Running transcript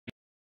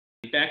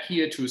Back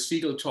here to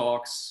Segal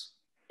Talks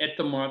at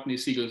the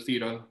Segal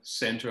Theatre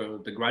Center,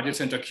 the Graduate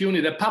Center,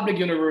 CUNY, the public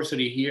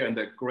university here in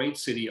the great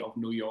city of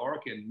New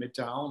York in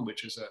Midtown,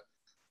 which is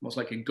almost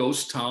like a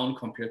ghost town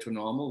compared to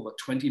normal. But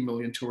 20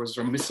 million tourists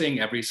are missing.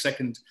 Every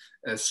second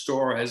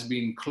store has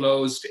been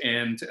closed,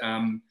 and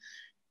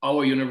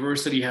our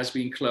university has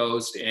been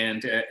closed,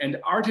 and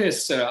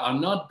artists are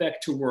not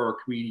back to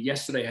work. We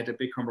yesterday had a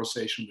big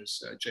conversation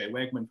with Jay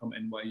Wegman from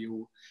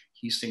NYU.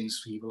 He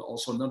thinks he will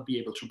also not be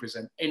able to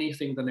present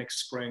anything the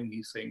next spring.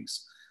 He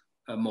thinks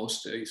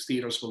most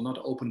theaters will not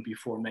open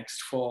before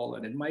next fall,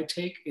 and it might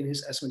take, in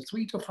his estimate,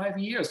 3 to 5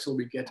 years till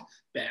we get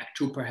back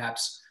to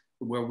perhaps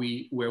where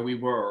we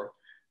were.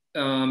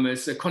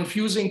 It's a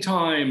confusing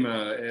time,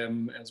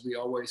 as we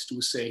always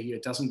do say here.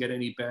 It doesn't get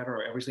any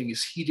better. Everything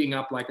is heating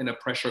up like in a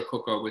pressure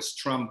cooker with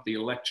Trump, the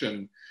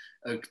election,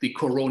 the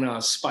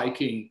corona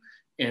spiking.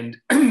 And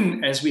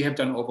as we have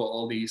done over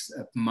all these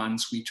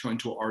months, we turn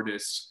to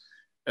artists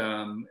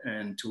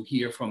and to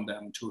hear from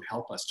them, to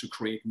help us to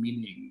create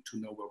meaning, to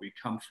know where we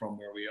come from,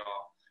 where we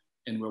are,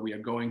 and where we are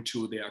going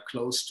to. They are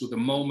close to the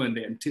moment,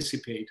 they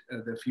anticipate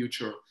the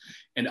future.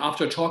 And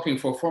after talking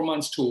for 4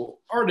 months to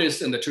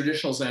artists in the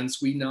traditional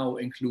sense, we now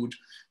include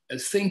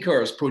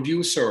thinkers,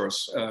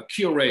 producers,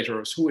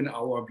 curators, who in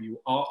our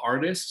view are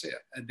artists.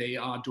 They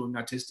are doing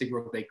artistic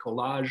work, they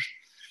collage,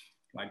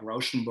 like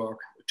Rauschenberg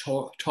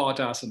taught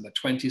us in the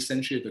 20th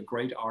century, the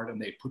great art,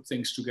 and they put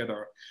things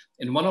together.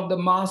 And one of the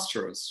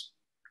masters,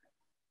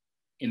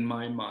 in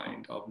my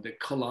mind, of the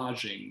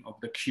collaging, of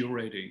the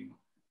curating,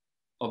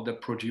 of the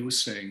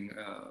producing,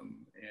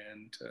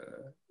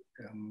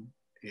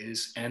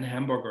 is Anne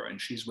Hamburger, and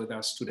she's with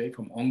us today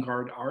from En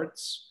Garde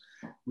Arts,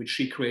 which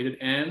she created.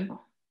 Anne,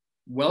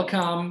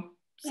 welcome.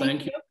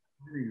 Thank you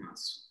for joining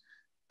us.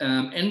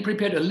 Anne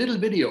prepared a little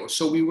video,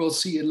 so we will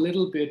see a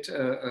little bit,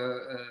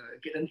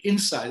 get an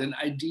insight, an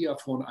idea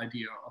of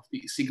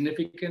the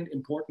significant,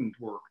 important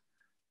work,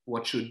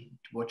 what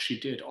she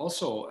did.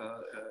 Also,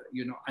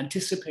 you know,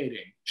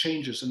 anticipating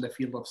changes in the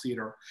field of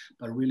theater,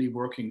 but really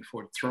working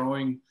for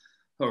throwing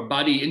her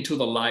body into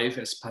the life,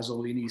 as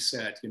Pasolini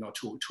said, you know,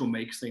 to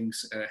make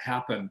things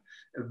happen.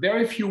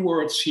 Very few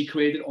words. She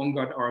created En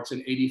Garde Arts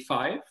in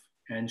 '85,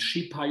 and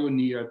she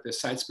pioneered the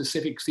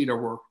site-specific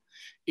theater work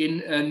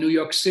in New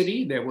York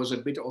City. There was a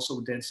bit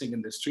also dancing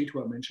in the street,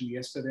 who I mentioned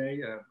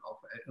yesterday, of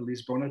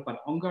Elise Burnett, but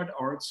En Garde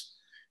Arts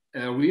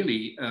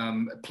really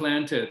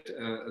planted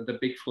the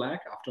big flag.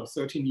 After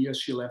 13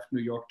 years, she left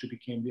New York to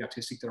become the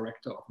artistic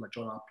director of La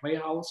Jolla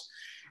Playhouse.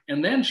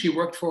 And then she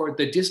worked for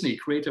the Disney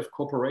Creative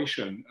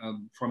Corporation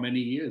for many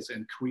years,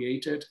 and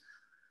created,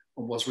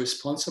 or was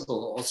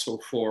responsible also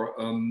for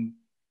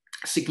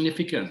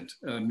significant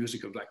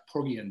musicals like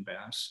Porgy and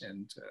Bess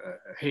and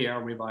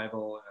Hair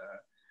Revival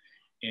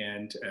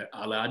and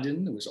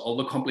Aladdin, with all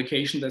the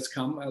complications that's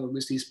come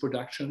with these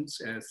productions.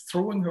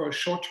 Throwing her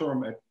short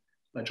term at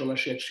La Jolla,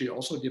 she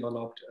also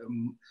developed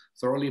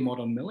Thoroughly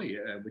Modern Millie,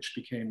 which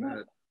became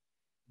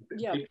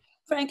big.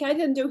 Frank, I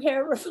didn't do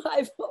Hair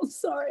Revival,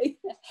 sorry.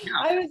 Yeah.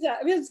 I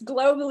was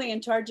globally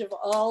in charge of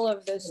all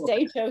of the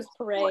stage shows,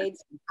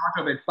 parades.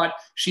 Part of it, but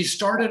she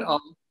started off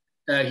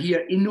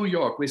here in New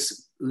York with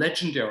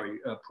legendary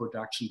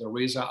production, the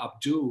Reza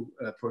Abdou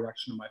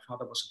production, My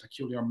Father Was a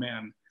Peculiar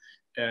Man.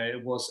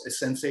 It was a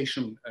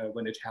sensation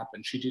when it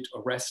happened. She did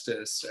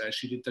Orestes,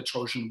 she did The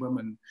Trojan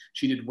Women,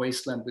 she did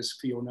Wasteland with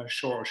Fiona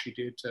Shaw, she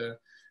did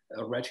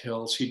Red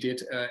Hills, she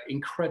did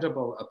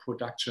incredible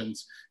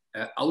productions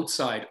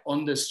outside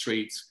on the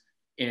streets.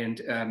 And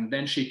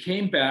then she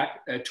came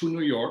back to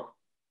New York,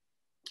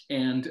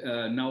 and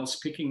now is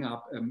picking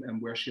up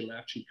and where she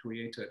left. She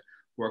created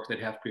work that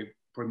have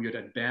premiered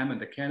at BAM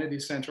and the Kennedy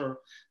Center,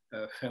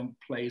 film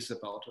plays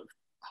about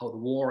how the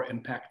war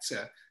impacts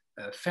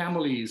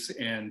families,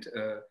 and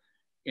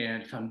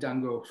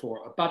Fandango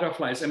for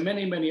Butterflies, and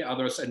many, many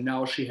others. And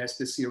now she has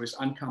this series,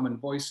 Uncommon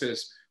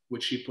Voices,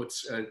 which she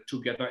puts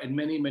together, and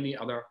many, many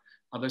other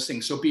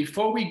things. So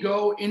before we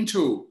go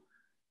into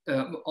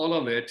all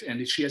of it,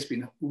 and she has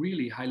been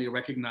really highly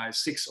recognized,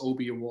 6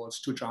 Obie Awards,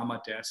 2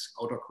 Drama Desk,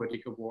 Outer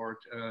Critic Award,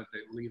 the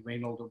Lee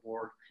Reynolds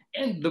Award,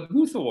 and the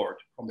Booth Award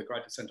from the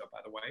Graduate Center, by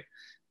the way.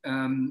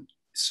 And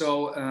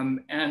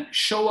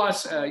show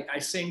us, I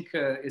think,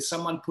 is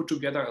someone put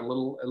together a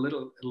little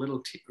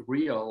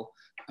reel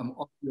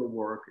of your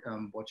work,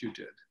 what you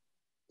did.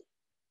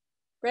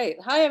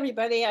 Great. Hi,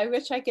 everybody. I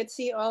wish I could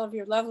see all of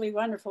your lovely,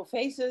 wonderful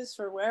faces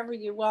for wherever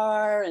you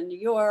are in New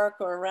York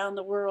or around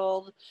the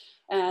world.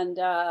 And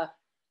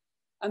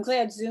I'm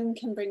glad Zoom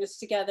can bring us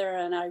together.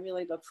 And I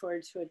really look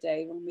forward to a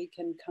day when we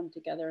can come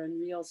together in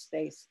real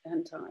space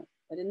and time.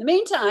 But in the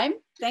meantime,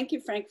 thank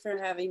you, Frank, for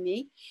having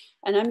me.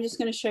 And I'm just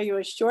going to show you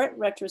a short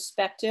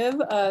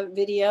retrospective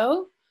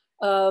video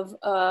of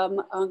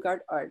En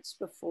Garde Arts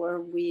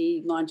before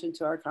we launch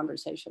into our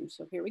conversation.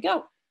 So here we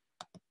go.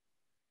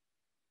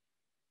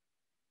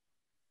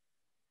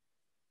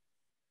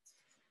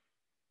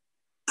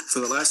 For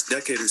the last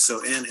decade or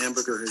so, Anne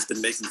Hamburger has been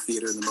making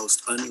theater in the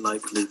most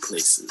unlikely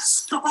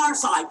places. The far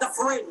side, the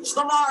fringe,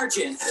 the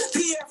margin.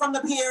 Here from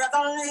the pier at the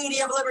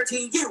Lady of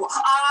Liberty, you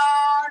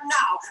are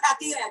now at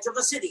the edge of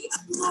the city.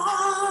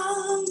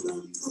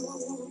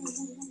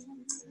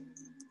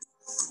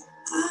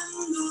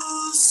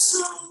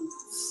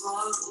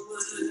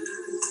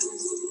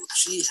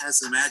 She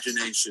has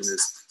imagination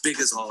as big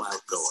as all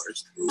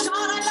outgoers.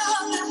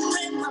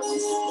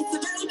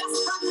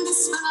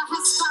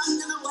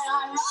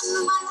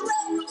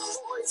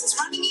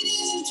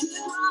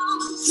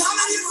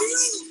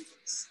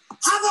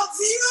 Have a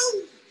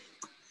view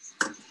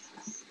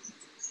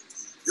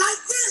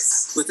like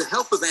this. With the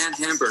help of Anne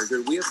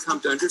Hamburger, we have come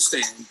to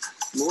understand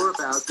more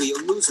about the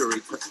illusory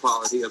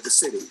quality of the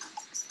city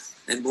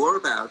and more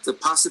about the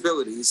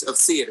possibilities of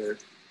theater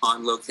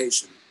on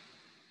location.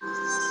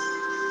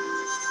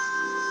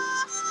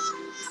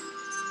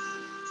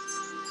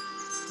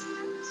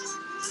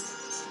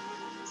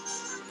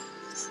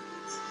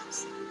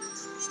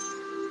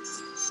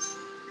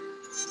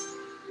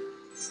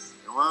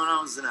 When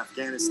I was in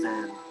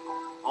Afghanistan,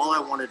 all I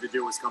wanted to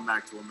do was come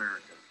back to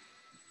America.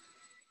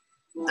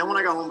 Then when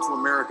I got home to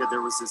America,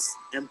 there was this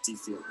empty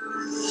feeling.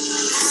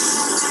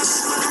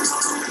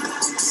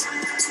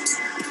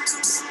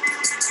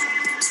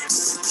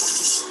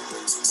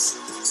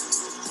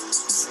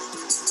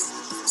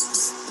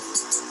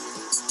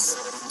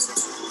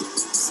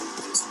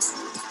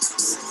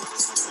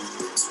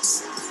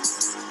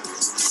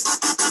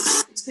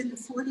 It's been to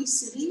 40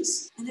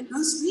 cities, and it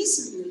most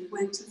recently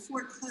went to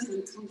Fort Hood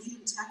in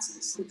Killeen,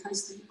 Texas,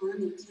 because the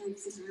Army can't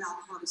figure out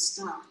how to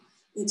stop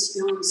its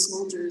young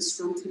soldiers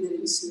from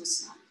committing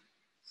suicide.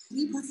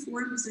 We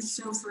performed the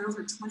show for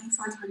over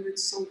 2,500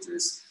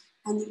 soldiers,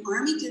 and the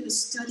Army did a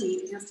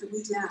study after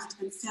we left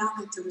and found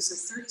that there was a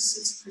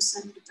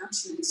 36%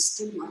 reduction in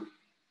stigma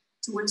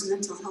towards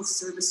mental health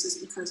services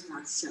because of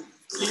our show.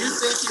 Do you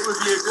think it would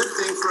be a good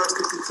thing for us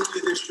to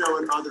continue this show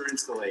in other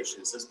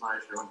installations? This is my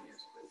show. Yes,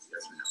 please.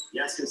 Yes or no?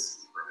 Yes is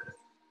affirmative.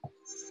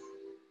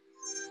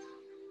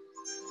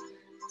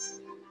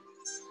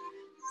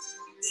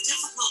 The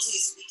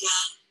difficulties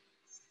began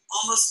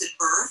almost at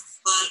birth,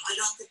 but I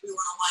don't think we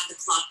want to wind the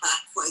clock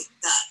back quite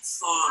that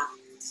far.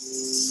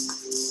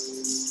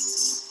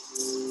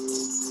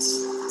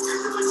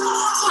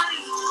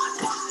 Honey,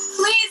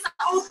 please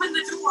open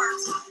the door.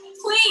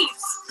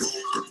 Please.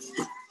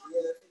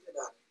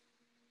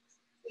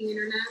 The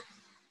internet.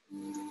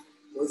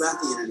 What about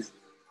the internet?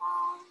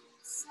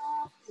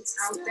 It's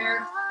out there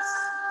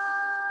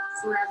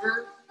forever.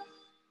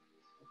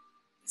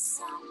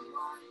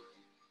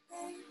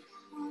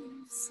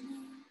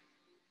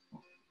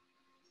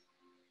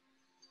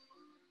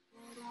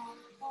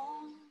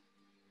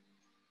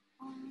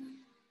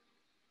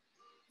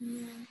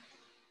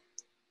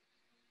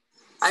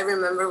 I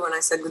remember when I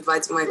said goodbye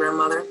to my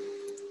grandmother,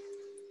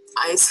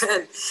 I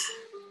said,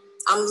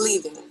 I'm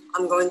leaving.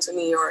 I'm going to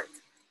New York.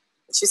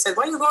 And she said,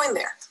 why are you going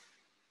there?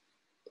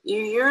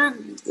 Your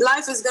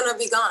life is going to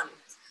be gone.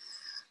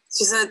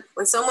 She said,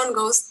 when someone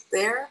goes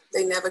there,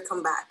 they never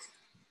come back.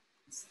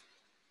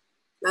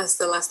 That's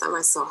the last time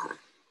I saw her.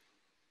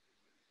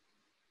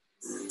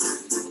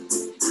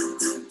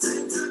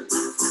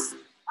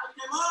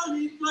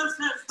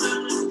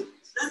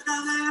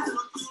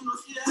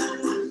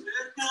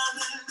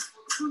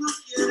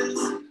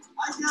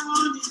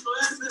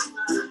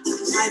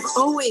 I've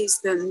always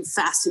been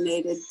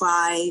fascinated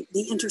by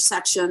the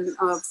intersection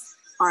of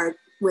art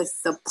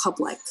with the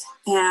public,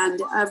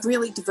 and I've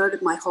really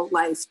devoted my whole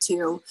life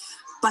to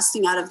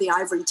busting out of the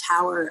ivory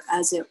tower,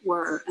 as it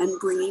were, and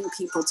bringing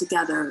people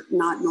together,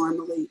 not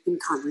normally in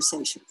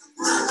conversation.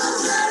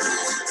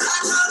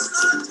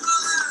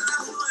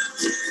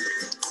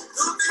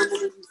 I'm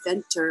an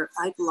inventor.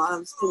 I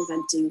love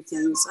inventing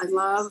things. I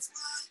love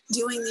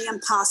doing the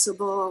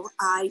impossible.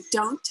 I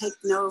don't take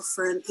no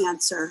for an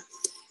answer.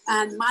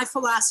 And my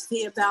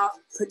philosophy about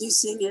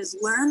producing is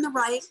learn the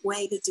right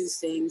way to do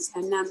things.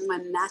 And then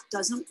when that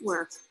doesn't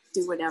work,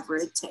 do whatever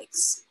it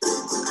takes.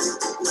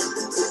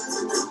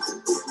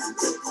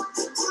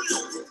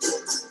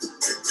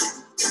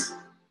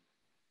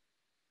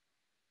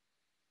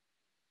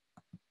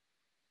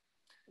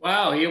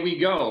 Wow, here we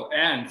go.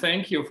 Anne,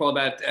 thank you for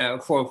that,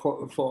 for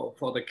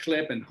the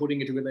clip and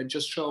putting it together. It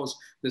just shows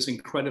this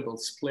incredible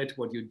split,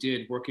 what you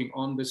did, working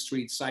on the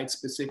street,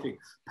 site-specific,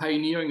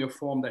 pioneering a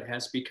form that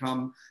has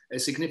become a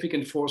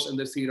significant force in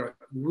the theater,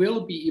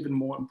 will be even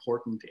more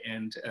important,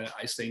 and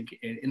I think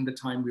in the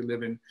time we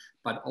live in,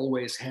 but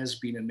always has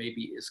been and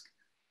maybe is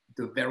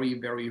the very,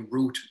 very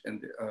root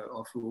and,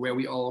 of where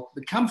we all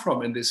come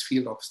from in this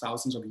field of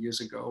thousands of years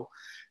ago.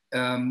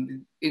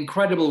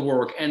 Incredible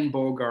work, Anne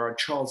Hamburger,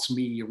 Charles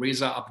Mee,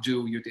 Reza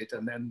Abdu you did,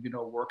 and then, you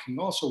know, working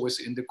also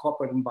within the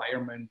corporate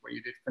environment where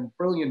you did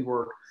brilliant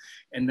work.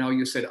 And now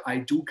you said, I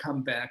do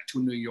come back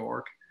to New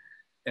York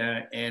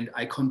and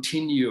I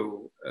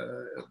continue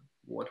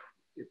what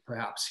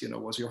perhaps, you know,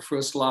 was your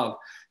first love.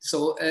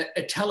 So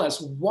tell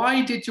us,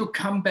 why did you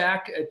come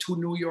back to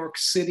New York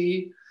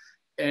City?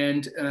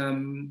 And,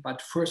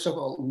 but first of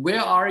all,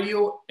 where are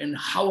you and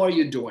how are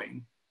you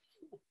doing?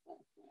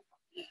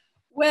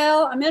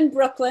 Well, I'm in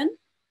Brooklyn.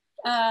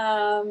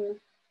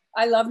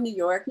 I love New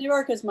York. New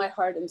York is my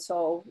heart and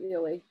soul,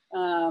 really.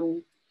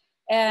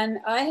 And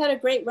I had a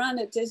great run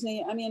at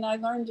Disney. I mean, I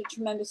learned a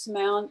tremendous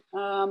amount.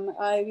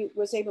 I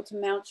was able to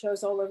mount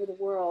shows all over the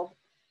world.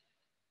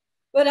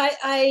 But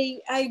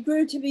I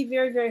grew to be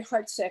very, very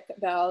heartsick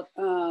about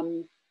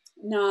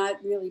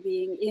not really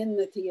being in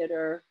the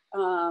theater.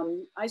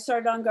 I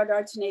started En Garde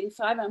Arts in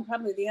 '85. I'm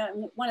probably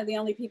one of the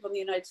only people in the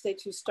United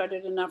States who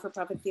started a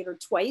not-for-profit theater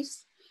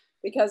twice,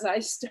 because I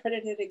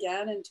started it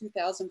again in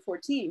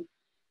 2014.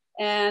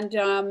 And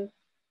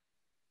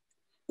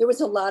there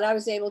was a lot I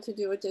was able to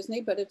do at Disney,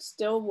 but it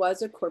still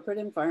was a corporate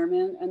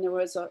environment. And there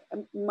was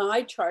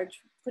my charge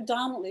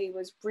predominantly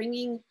was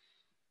bringing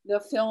the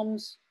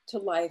films to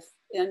life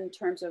in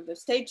terms of the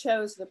stage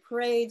shows, the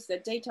parades, the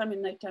daytime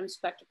and nighttime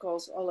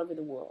spectacles all over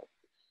the world.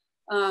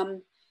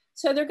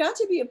 So there got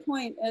to be a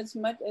point, as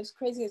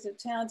crazy as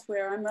it sounds,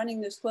 where I'm running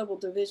this global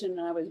division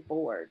and I was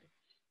bored,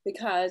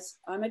 because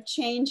I'm a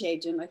change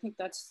agent. I think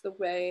that's the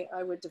way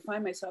I would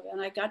define myself.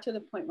 And I got to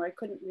the point where I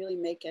couldn't really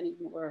make any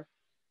more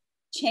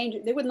change.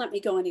 They wouldn't let me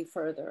go any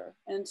further.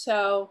 And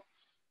so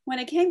when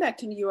I came back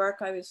to New York,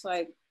 I was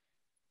like,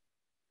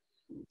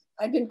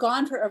 I've been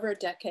gone for over a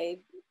decade.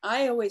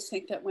 I always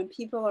think that when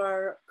people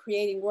are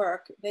creating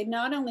work, they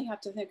not only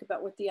have to think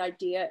about what the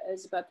idea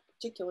is about the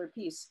particular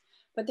piece,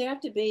 but they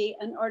have to be,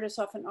 and artists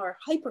often are,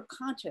 hyper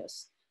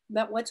conscious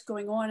about what's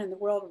going on in the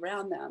world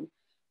around them.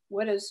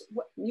 What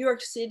New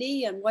York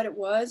City and what it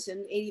was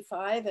in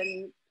 '85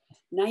 and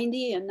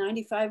 '90 and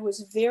 '95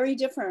 was very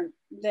different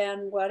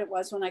than what it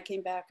was when I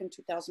came back in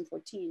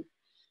 2014.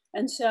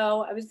 And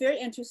so I was very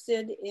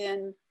interested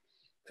in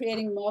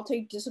creating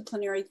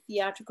multidisciplinary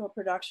theatrical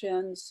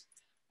productions,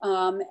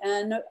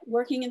 and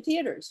working in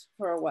theaters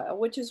for a while,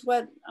 which is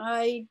what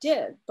I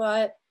did.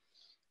 But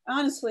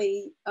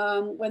honestly,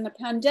 when the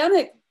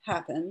pandemic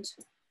happened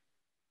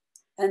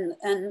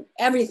and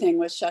everything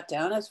was shut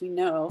down, as we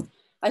know,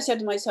 I said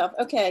to myself,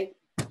 okay,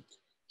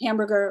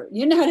 Hamburger,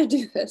 you know how to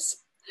do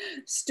this.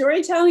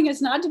 Storytelling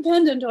is not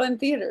dependent on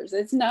theaters.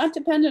 It's not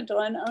dependent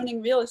on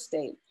owning real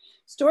estate.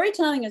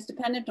 Storytelling is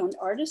dependent on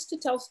artists to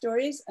tell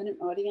stories and an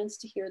audience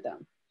to hear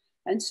them.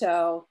 And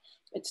so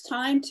it's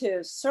time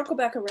to circle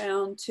back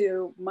around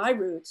to my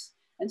roots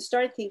and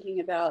start thinking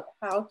about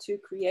how to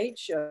create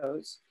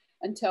shows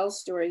and tell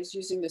stories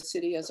using the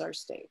city as our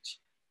stage.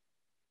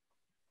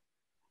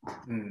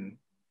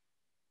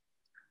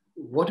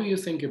 What do you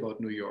think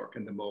about New York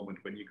in the moment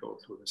when you go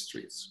through the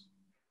streets?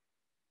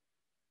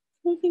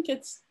 I think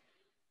it's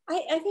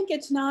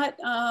not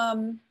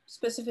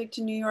specific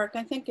to New York.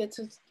 I think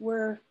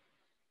we're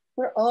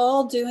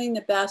all doing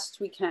the best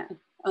we can.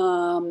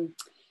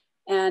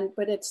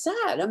 But it's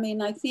sad. I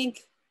mean, I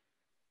think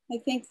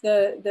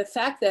the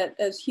fact that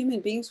as human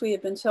beings, we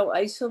have been so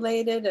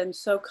isolated and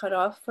so cut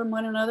off from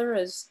one another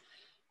is,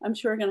 I'm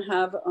sure, going to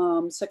have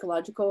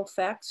psychological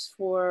effects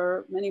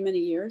for many, many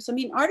years. I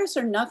mean, artists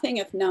are nothing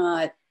if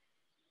not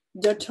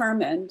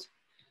determined.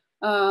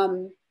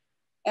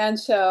 And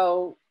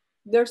so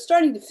they're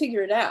starting to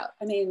figure it out.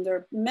 I mean, there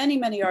are many,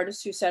 many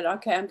artists who said,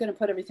 okay, I'm going to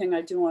put everything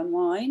I do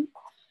online.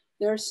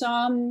 There are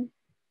some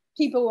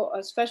people,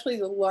 especially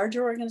the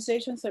larger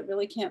organizations that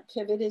really can't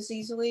pivot as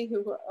easily,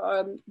 who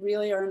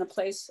really are in a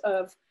place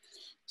of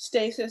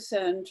stasis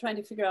and trying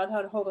to figure out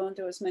how to hold on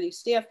to as many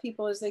staff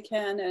people as they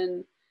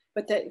can,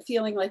 but that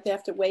feeling like they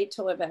have to wait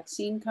till a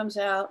vaccine comes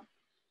out.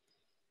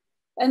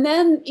 And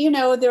then, you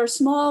know, there are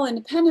small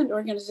independent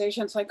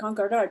organizations like En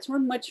Garde Arts. We're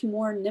much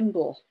more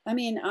nimble. I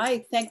mean,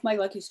 I thank my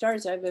lucky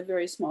stars. I have a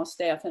very small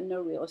staff and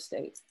no real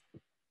estate.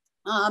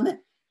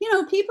 You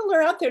know, people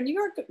are out there. New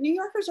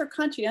Yorkers are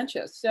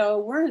conscientious. So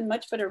we're in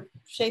much better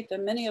shape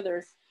than many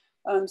other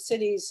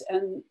cities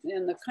and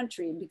in the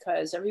country,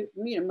 because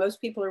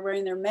most people are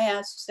wearing their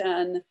masks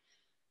and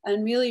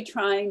really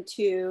trying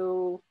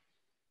to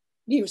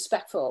be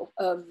respectful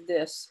of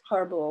this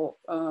horrible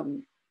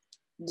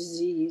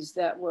disease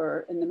that we're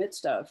in the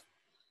midst of.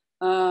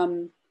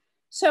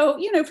 So,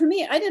 you know, for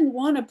me, I didn't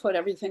want to put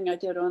everything I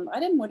did on. I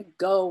didn't want to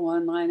go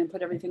online and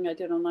put everything I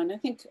did online. I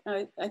think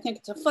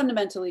it's a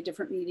fundamentally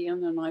different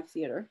medium than live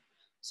theater.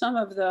 Some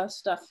of the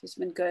stuff has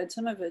been good.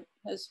 Some of it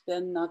has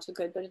been not so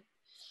good. But,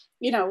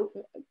 you know,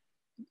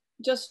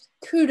 just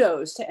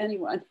kudos to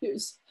anyone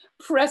who's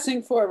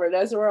pressing forward,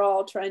 as we're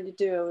all trying to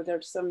do.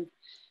 There's some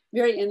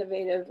very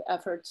innovative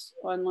efforts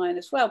online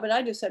as well. But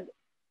I just said,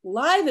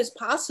 live is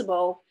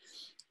possible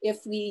if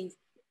we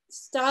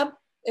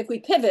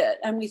pivot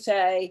and we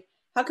say,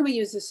 how can we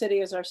use the city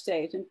as our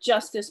stage? And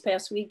just this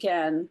past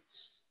weekend,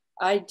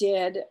 I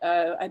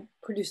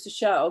produced a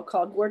show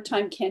called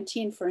Wartime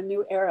Canteen for a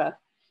New Era.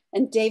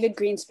 And David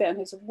Greenspan,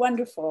 who's a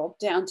wonderful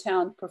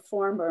downtown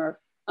performer,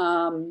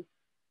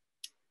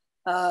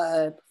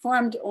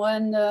 performed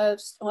on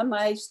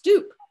my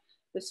stoop,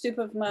 the stoop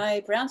of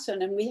my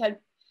brownstone. And we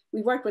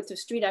worked with the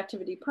Street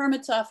Activity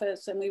Permits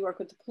Office, and we worked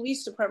with the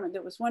police department.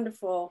 That was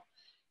wonderful.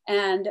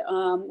 And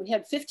we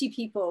had 50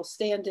 people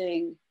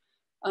standing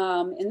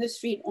in the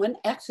street on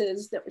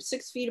X's that were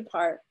 6 feet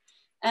apart.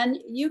 And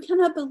you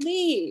cannot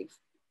believe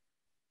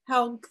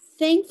how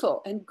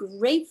thankful and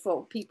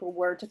grateful people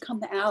were to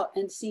come out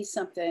and see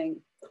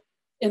something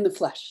in the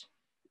flesh,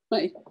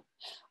 right?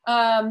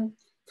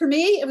 for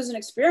me, it was an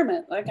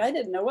experiment. Like I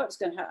didn't know what was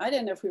going to happen. I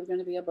didn't know if we were going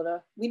to be able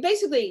to, we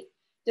basically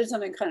did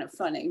something kind of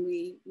funny.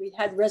 We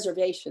had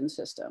reservation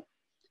system.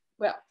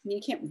 Well,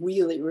 you can't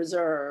really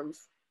reserve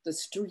the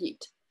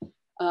street,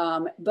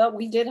 but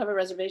we did have a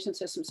reservation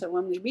system. So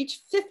when we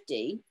reached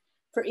 50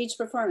 for each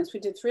performance, we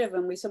did 3 of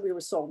them, we said we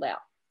were sold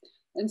out.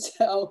 And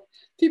so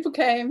people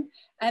came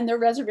and their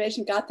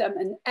reservation got them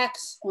an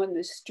X on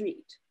the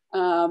street,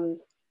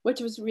 which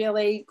was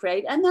really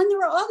great. And then there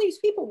were all these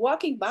people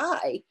walking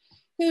by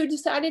who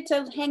decided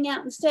to hang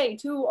out and stay.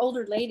 2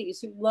 older ladies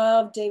who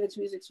loved David's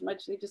music so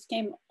much, they just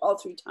came all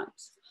 3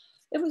 times.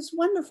 It was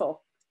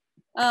wonderful.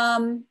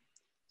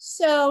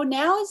 So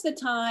now is the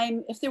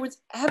time, if there was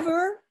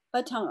ever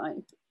a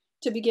time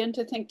to begin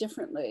to think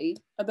differently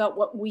about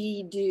what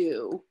we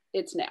do,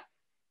 it's now.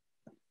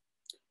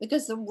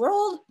 Because the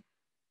world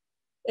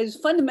is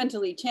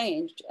fundamentally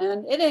changed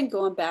and it ain't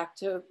going back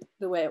to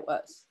the way it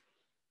was.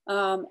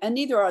 And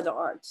neither are the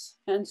arts.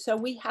 And so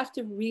we have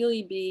to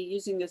really be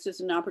using this as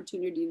an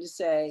opportunity to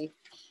say,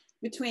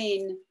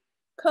 between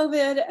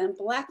COVID and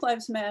Black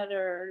Lives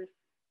Matter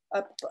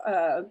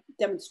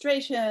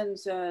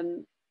demonstrations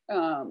and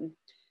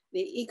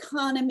the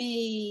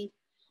economy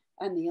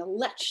and the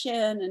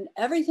election and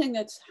everything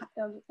that's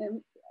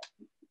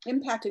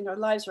impacting our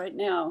lives right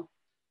now,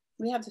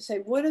 we have to say,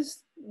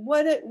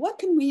 what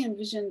can we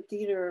envision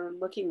theater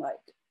looking like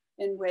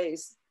in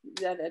ways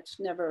that it's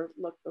never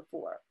looked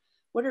before?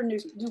 What are new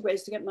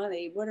ways to get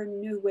money? What are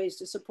new ways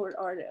to support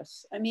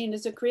artists? I mean,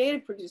 as a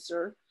creative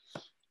producer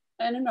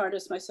and an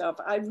artist myself,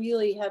 I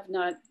really have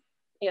not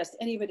asked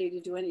anybody to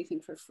do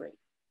anything for free.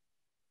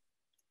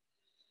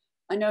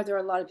 I know there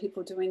are a lot of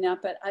people doing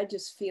that, but I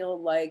just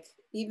feel like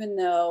even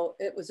though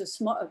it was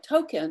a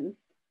token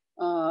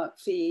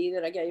fee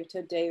that I gave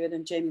to David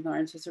and Jamie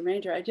Lawrence as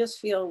arranger, I just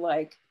feel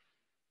like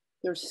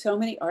there's so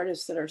many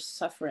artists that are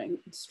suffering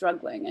and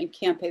struggling and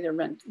can't pay their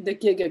rent, the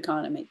gig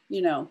economy,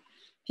 you know.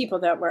 People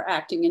that were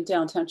acting in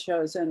downtown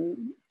shows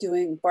and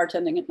doing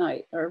bartending at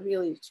night are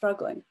really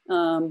struggling.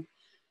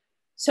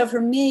 So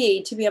for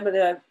me to be able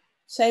to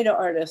say to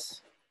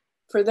artists,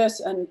 for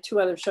this and 2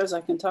 other shows I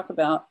can talk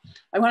about,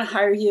 I want to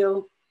hire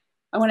you,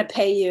 I want to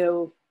pay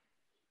you,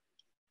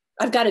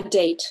 I've got a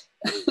date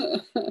for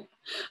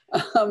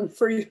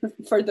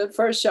the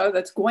first show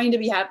that's going to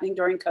be happening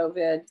during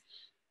COVID.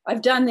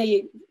 I've done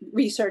the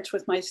research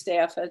with my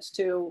staff as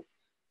to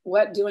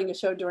what doing a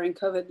show during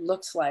COVID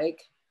looks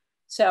like.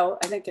 So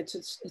I think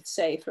it's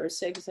safe, or as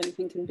safe as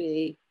anything can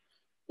be,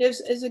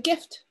 is a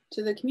gift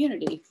to the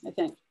community, I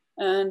think.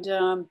 And,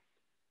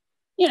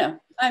 you know,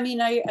 I mean,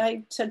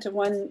 I said to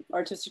one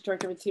artistic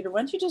director of theater,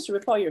 why don't you just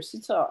rip all your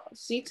seats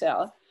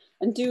out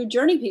and do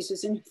journey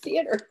pieces in your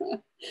theater,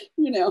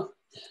 you know?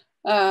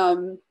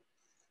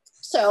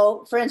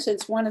 So for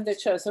instance, one of the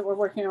shows that we're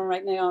working on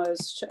right now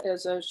is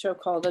a show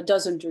called A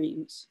Dozen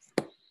Dreams.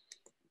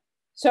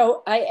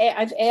 So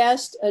I've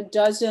asked a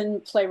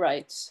dozen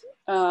playwrights,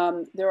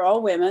 they're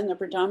all women, they're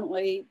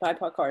predominantly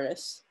BIPOC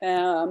artists,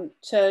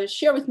 to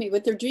share with me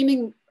what they're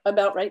dreaming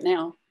about right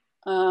now,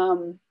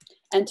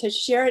 and to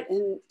share it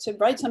and to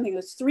write something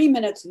that's 3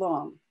 minutes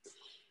long.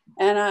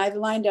 And I've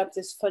lined up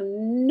this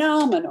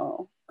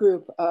phenomenal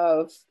group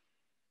of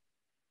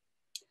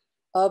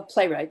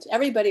playwrights,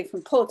 everybody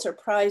from Pulitzer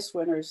Prize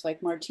winners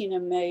like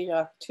Martina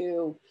Majok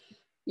to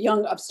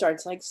young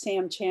upstarts like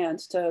Sam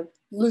Chance to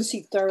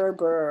Lucy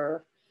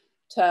Thurber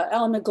to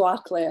Ellen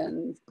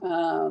McLaughlin,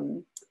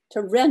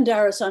 to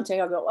Rendara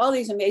Santiago, all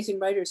these amazing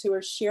writers who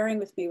are sharing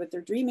with me what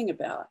they're dreaming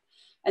about.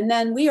 And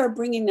then we are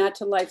bringing that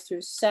to life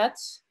through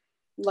sets,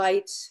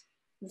 lights,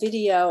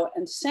 video,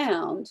 and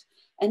sound.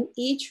 And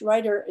each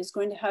writer is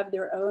going to have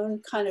their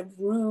own kind of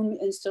room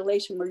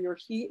installation where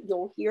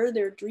you'll hear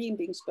their dream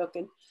being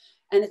spoken,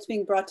 and it's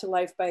being brought to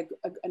life by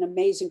an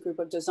amazing group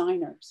of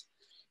designers.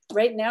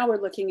 Right now,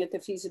 we're looking at the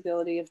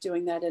feasibility of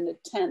doing that in a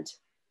tent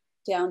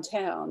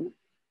downtown.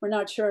 We're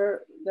not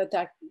sure that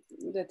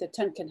the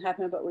tent can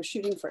happen, but we're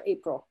shooting for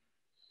April.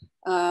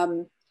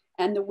 And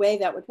the way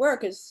that would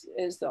work is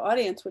the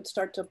audience would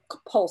start to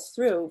pulse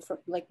through from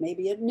like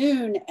maybe at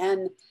noon,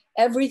 and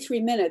every 3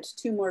 minutes,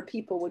 2 more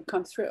people would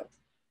come through.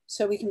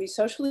 So we can be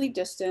socially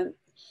distant,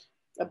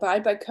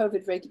 abide by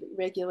COVID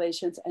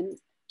regulations, and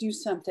do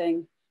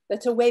something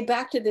that's a way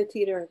back to the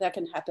theater that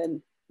can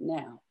happen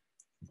now.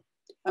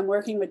 I'm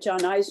working with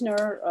John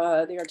Eisner,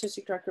 the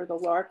artistic director of the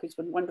Lark, who's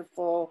been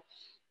wonderful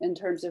in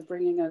terms of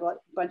bringing a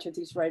bunch of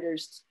these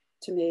writers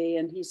to me.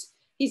 And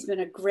he's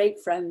been a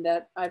great friend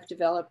that I've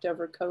developed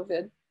over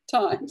COVID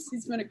times.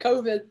 He's my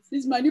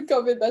new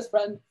COVID best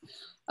friend.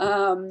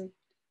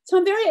 So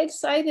I'm very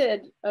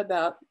excited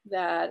about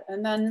that.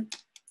 And then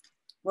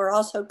we're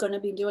also going to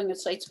be doing a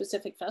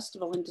site-specific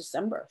festival in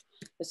December,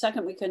 the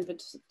second weekend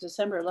of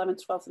December,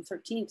 11th, 12th, and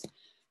 13th.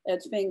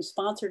 It's being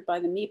sponsored by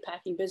the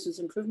Meatpacking Business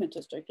Improvement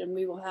District, and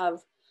we will have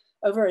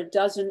over a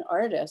dozen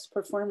artists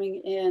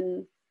performing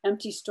in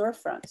empty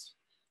storefronts.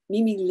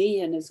 Mimi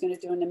Leon is going to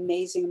do an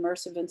amazing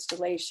immersive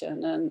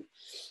installation, and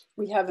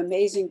we have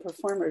amazing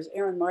performers.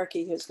 Aaron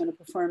Markey, who's going to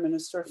perform in a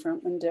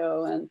storefront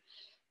window, and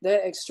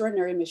the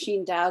extraordinary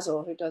Machine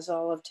Dazzle, who does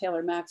all of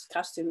Taylor Mack's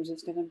costumes,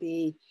 is going to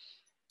be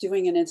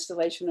doing an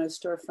installation on a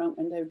storefront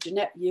window.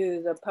 Jeanette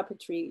Yu, the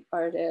puppetry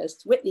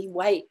artist. Whitney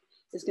White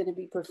is going to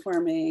be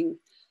performing.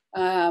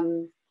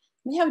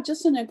 We have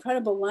just an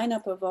incredible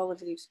lineup of all of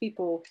these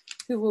people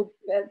who will,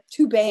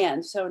 2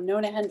 bands. So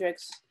Nona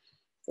Hendricks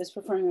is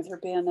performing with her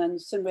band, and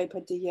Sinwe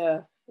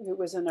Padilla, who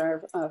was in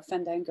our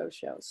Fandango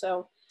show.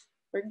 So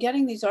we're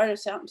getting these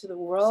artists out into the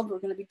world. We're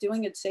going to be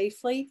doing it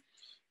safely.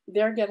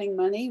 They're getting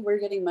money. We're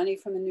getting money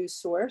from a new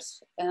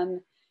source.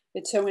 And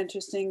it's so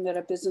interesting that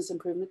a business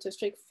improvement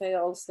district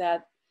fails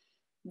that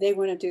they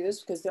want to do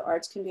this because the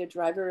arts can be a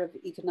driver of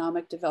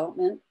economic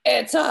development.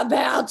 It's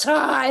about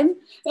time.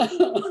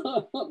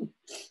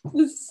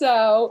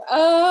 So,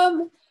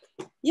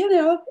 you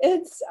know,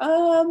 it's,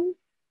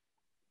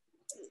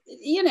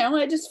 you know,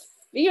 I just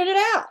figured it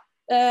out.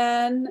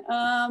 And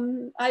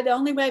the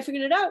only way I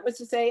figured it out was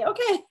to say,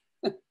 okay,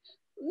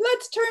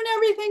 let's turn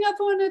everything up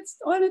on its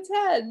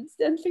head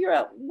and figure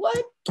out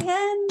what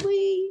can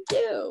we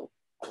do.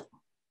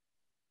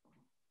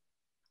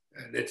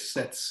 That's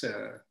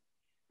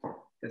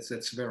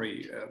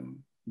very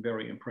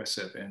very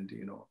impressive, and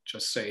you know,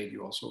 just say it.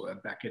 You also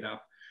back it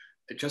up.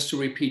 Just to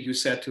repeat, you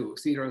said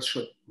theaters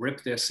should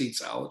rip their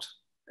seats out,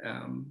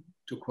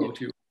 to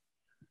quote you.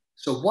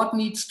 So what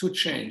needs to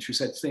change? You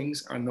said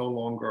things are no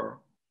longer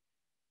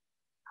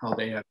how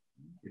they have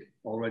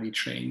already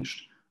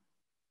changed.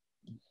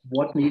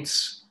 What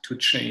needs to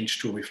change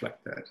to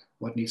reflect that?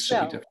 What needs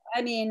to be different?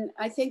 I mean,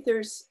 I think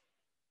there's,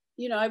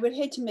 you know, I would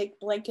hate to make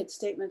blanket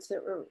statements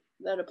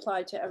that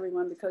apply to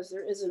everyone because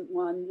there isn't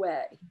one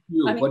way.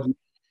 I mean,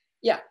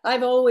 yeah,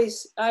 I've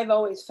always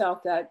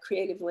felt that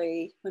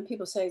creatively when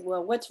people say,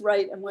 well, what's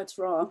right and what's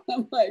wrong?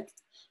 I'm like,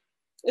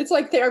 it's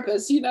like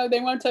therapists, you know, they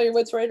want to tell you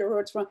what's right or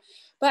what's wrong.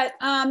 But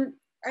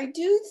I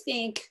do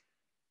think,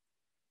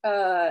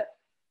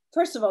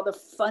 first of all, the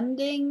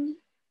funding,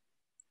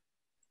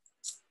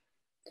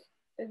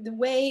 the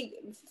way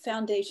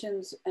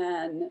foundations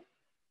and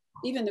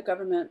even the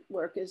government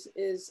work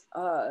is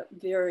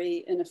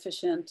very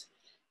inefficient,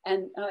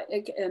 and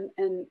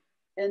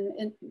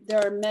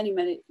there are many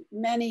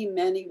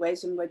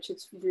ways in which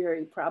it's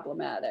very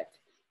problematic.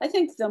 I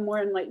think the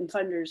more enlightened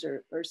funders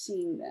are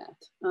seeing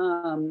that.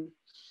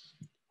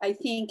 I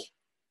think,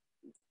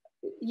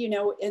 you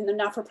know, in the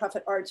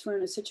not-for-profit arts, we're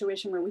in a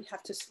situation where we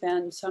have to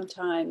spend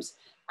sometimes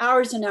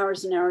hours and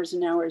hours and hours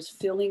and hours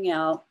filling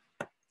out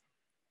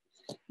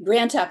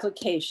grant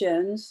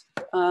applications,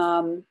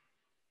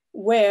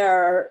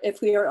 where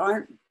if we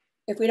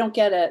don't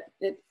get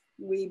it,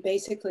 we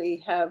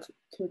basically have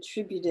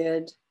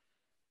contributed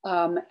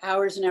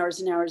hours and hours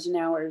and hours and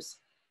hours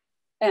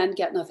and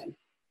get nothing.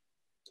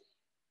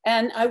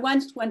 And I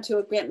once went to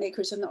a Grant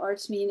Makers in the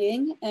Arts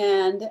meeting,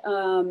 and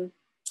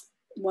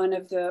one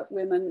of the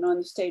women on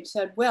the stage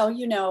said, well,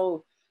 you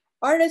know,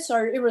 artists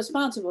are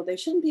irresponsible. They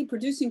shouldn't be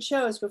producing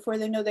shows before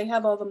they know they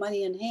have all the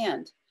money in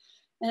hand.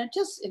 And it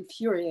just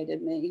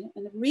infuriated me.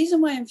 And the reason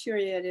why it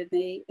infuriated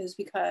me is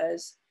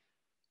because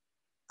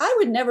I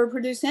would never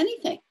produce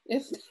anything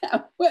if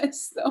that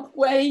was the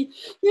way,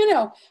 you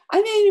know.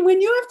 I mean, when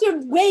you have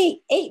to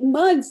wait 8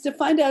 months to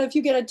find out if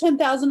you get a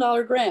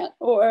 $10,000 grant,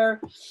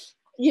 or,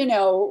 you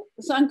know,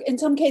 in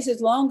some cases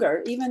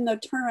longer, even the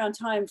turnaround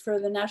time for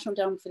the National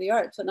Endowment for the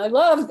Arts. And I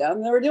love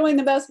them, they were doing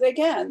the best they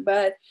can,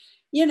 but,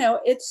 you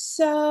know, it's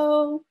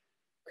so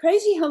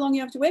crazy how long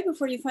you have to wait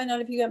before you find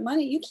out if you get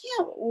money. You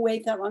can't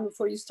wait that long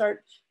before you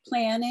start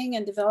planning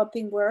and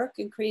developing work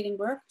and creating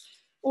work,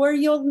 or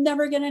you'll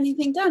never get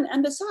anything done.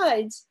 And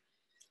besides,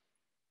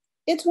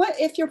 it's what,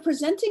 if you're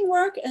presenting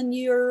work and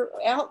you're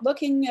out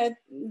looking at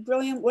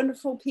brilliant,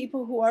 wonderful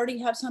people who already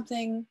have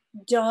something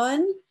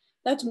done,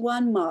 that's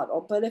one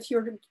model. But if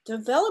you're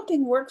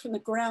developing work from the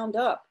ground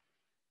up,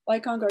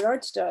 like En Garde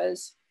Arts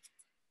does,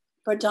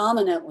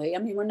 predominantly, I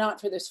mean, we're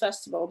not for this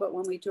festival, but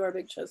when we do our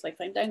big shows like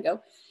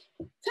Fandango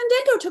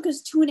took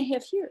us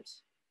 2.5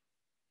 years.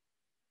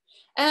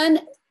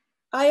 And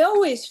I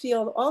always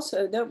feel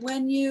also that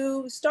when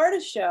you start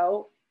a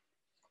show,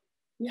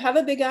 you have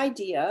a big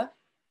idea,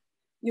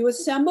 you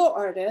assemble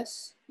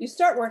artists, you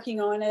start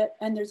working on it,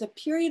 and there's a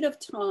period of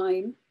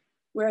time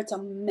where it's a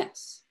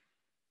mess.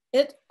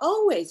 It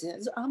always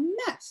is a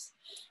mess.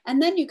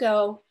 And then you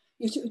go,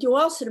 you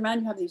all sit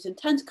around, you have these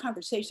intense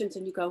conversations,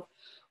 and you go,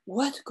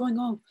 what's going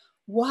on?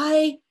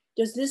 Why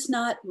does this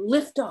not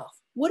lift off?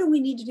 What do we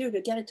need to do to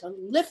get it to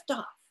lift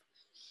off?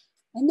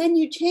 And then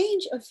you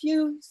change a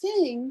few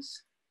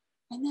things,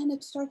 and then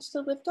it starts to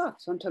lift off.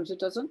 Sometimes it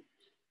doesn't,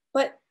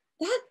 but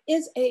that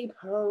is a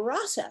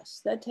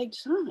process that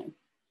takes time.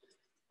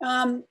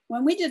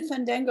 When we did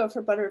Fandango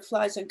for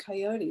Butterflies and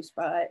Coyotes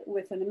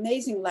with an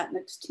amazing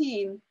Latinx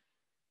team,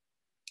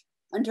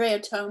 Andrea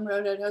Tome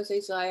wrote it, Jose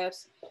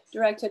Zayas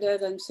directed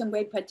it, and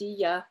Sinwe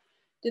Padilla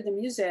did the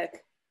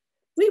music.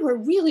 We were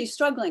really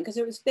struggling because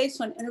it was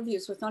based on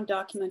interviews with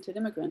undocumented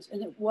immigrants,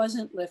 and it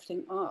wasn't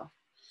lifting off.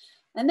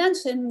 And then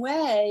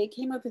Sinwe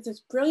came up with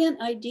this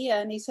brilliant idea,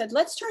 and he said,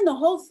 let's turn the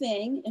whole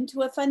thing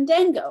into a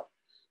fandango.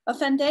 A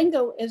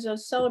fandango is a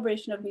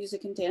celebration of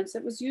music and dance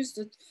that was used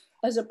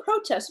as a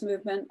protest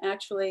movement,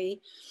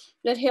 actually,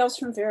 that hails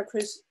from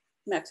Veracruz,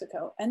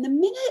 Mexico. And the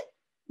minute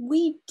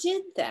we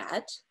did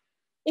that,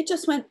 it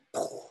just went,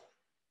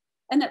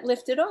 and it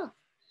lifted off.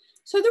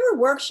 So there were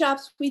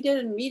workshops we did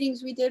and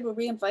meetings we did where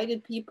we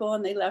invited people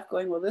and they left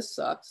going, well, this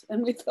sucks.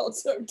 And we felt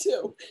so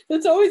too.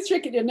 It's always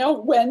tricky to know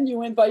when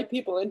you invite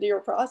people into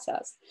your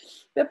process.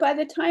 But by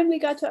the time we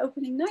got to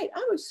opening night,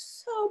 I was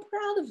so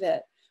proud of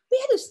it. We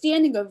had a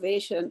standing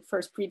ovation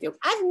first preview.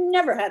 I've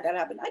never had that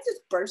happen. I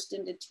just burst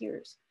into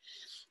tears.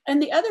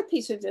 And the other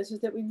piece of this is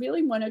that we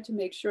really wanted to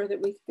make sure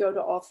that we could go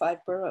to all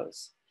 5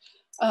 boroughs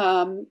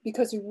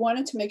because we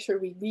wanted to make sure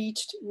we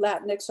reached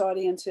Latinx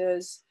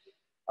audiences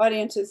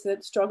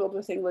that struggled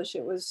with English.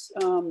 It was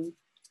done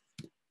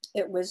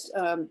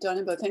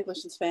in both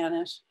English and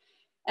Spanish.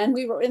 And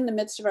we were in the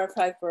midst of our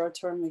 5-borough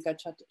tour and we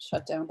got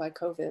shut down by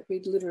COVID.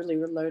 We literally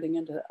were loading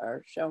into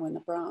our show in the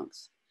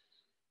Bronx.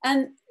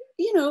 And,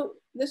 you know,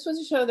 this was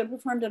a show that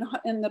performed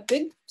in the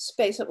big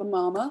space at La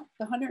Mama,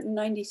 the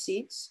 190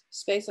 seats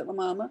space at La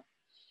Mama,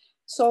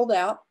 sold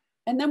out.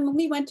 And then when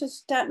we went to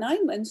Staten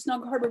Island,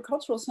 Snug Harbor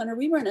Cultural Center,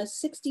 we were in a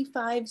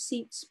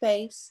 65-seat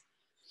space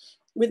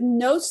with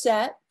no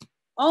set,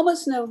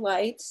 almost no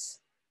lights,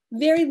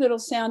 very little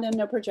sound and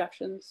no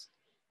projections.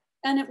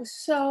 And it was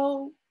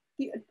so,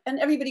 and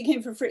everybody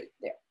came for free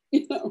there,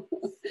 you know.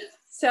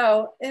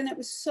 So, and it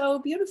was so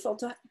beautiful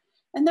to,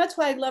 and that's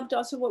why I loved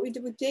also what we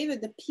did with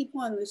David, the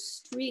people on the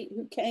street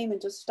who came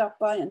and just stopped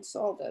by and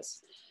saw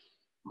this.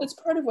 That's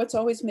part of what's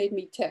always made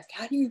me tick.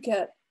 How do you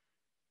get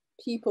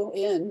people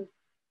in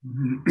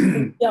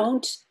who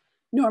don't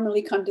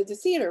normally come to the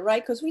theater,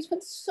 right? Because we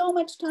spend so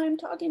much time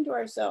talking to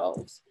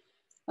ourselves.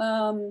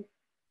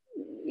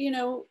 You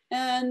know,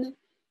 and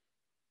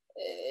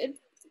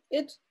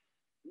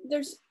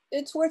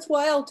it's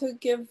worthwhile to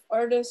give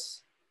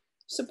artists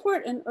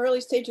support in early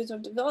stages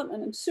of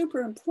development and super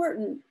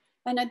important.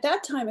 And at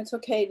that time, it's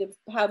okay to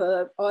have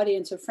an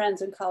audience of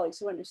friends and colleagues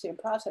who understand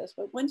process.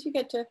 But once you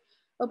get to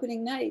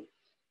opening night,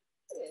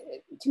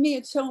 to me,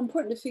 it's so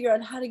important to figure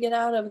out how to get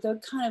out of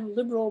the kind of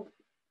liberal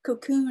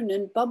cocoon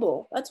and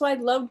bubble. That's why I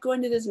loved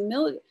going to this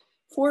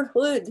Fort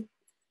Hood.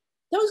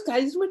 Those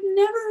guys would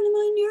never in a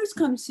million years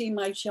come see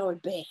my show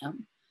at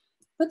BAM,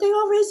 but they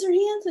all raised their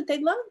hands that they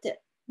loved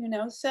it, you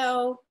know?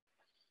 So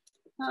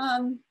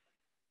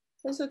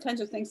those are the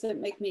kinds of things that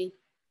make me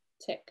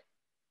tick.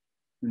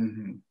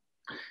 Mm-hmm.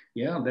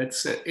 Yeah,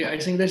 that's, I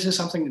think this is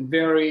something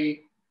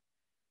very,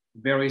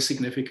 very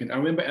significant. I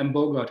remember Anne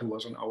Hamburger, who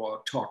was on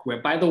our talk,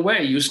 where, by the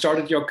way, you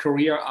started your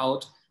career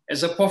out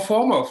as a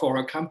performer for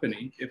a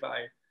company, if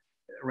I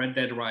read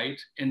that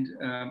right. And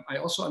I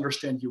also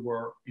understand you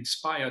were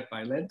inspired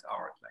by land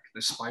art, like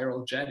the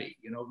spiral jetty,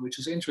 you know, which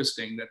is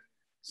interesting that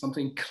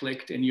something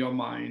clicked in your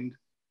mind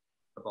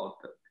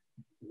about the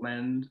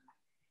land,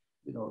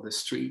 you know, the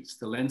streets,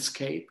 the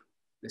landscape,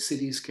 the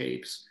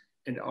cityscapes,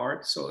 and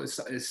art. So it's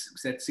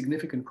that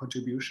significant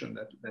contribution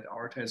that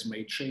art has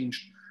made,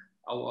 changed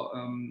our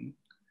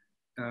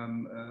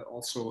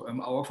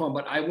our form.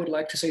 But I would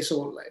like to say,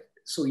 so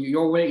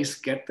your way is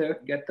get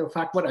the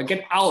fact what,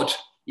 get out.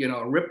 You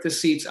know, rip the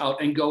seats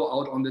out and go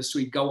out on the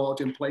street, go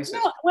out in places.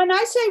 No, when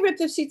I say rip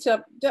the seats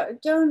up,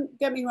 don't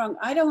get me wrong.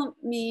 I don't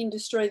mean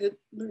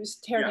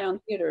tear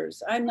down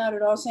theaters. I'm not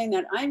at all saying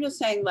that. I'm just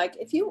saying, like,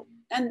 if you,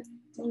 and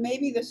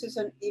maybe this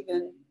isn't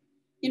even,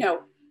 you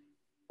know,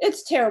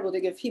 it's terrible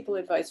to give people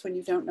advice when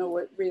you don't know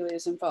what really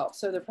is involved.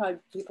 So there are probably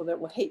people that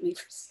will hate me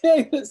for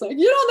saying this, like,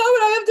 you don't know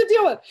what I have to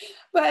deal with.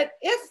 But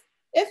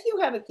if you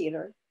have a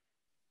theater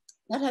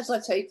that has,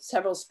 let's say,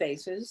 several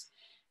spaces,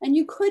 and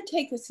you could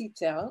take the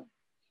seats out,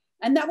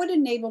 and that would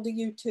enable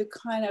you to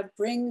kind of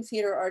bring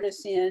theater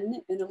artists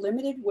in a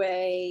limited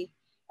way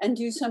and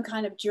do some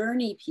kind of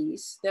journey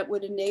piece that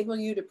would enable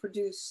you to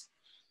produce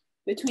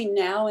between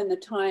now and the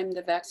time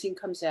the vaccine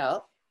comes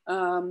out,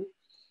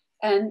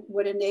 and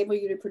would enable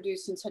you to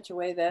produce in such a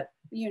way that,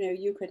 you know,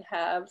 you could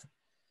have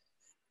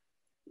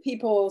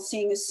people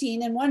seeing a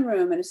scene in one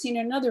room and a scene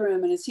in another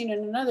room and a scene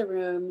in another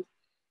room.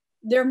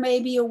 There may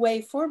be a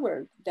way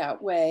forward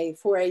that way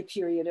for a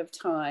period of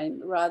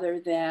time rather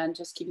than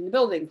just keeping the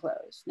building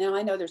closed. Now,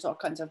 I know there's all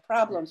kinds of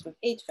problems with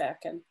HVAC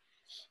and,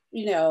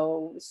 you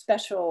know,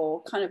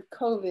 special kind of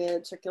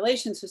COVID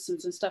circulation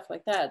systems and stuff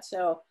like that.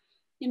 So,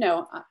 you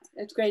know,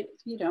 it's great,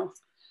 you know,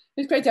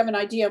 it's great to have an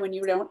idea when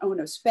you don't own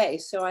a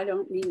space. So I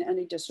don't mean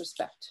any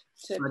disrespect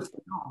to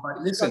people. No,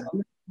 but listen,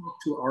 we talk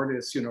to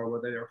artists, you know,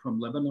 whether they're from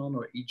Lebanon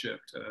or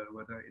Egypt,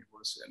 whether it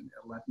was in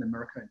Latin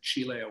America and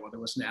Chile, or whether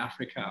it was in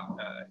Africa,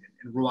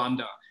 in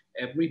Rwanda.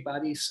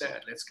 Everybody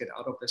said, let's get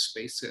out of the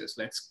spaces.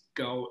 Let's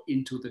go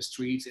into the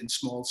streets in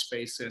small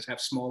spaces,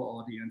 have small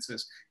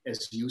audiences,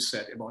 as you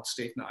said about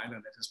Staten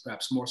Island. That is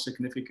perhaps more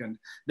significant.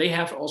 They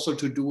have also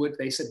to do it.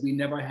 They said, we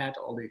never had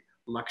all the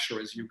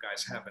luxuries you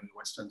guys have in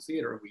Western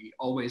theater. We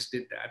always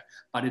did that,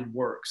 but it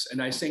works.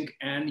 And I think,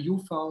 Anne,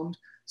 you found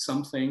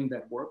something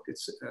that worked.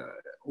 It's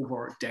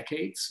over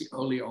decades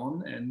early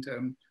on.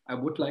 And I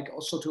would like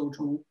also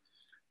to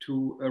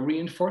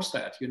reinforce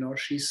that. You know,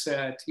 she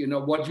said, you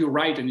know, what you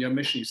write in your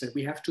mission, you said,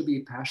 we have to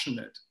be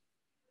passionate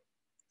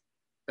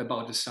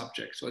about the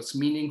subject. So it's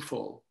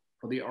meaningful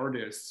for the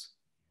artists,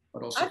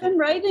 but also I've been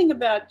writing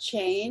about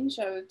change.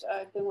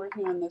 I've been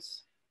working on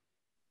this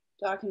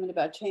document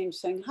about change,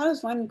 saying, how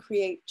does one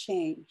create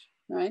change,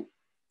 right?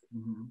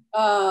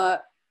 Mm-hmm.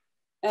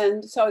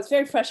 And so it's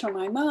very fresh on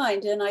my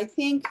mind. And I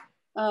think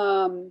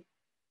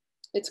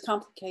it's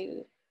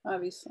complicated,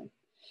 obviously.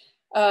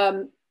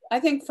 I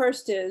think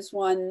first is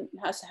one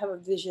has to have a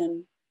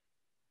vision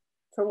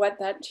for what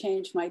that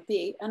change might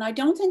be. And I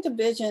don't think the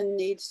vision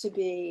needs to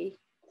be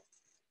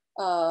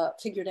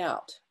figured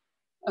out.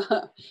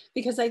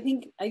 Because I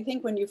think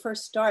when you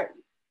first start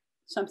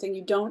something,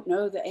 you don't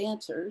know the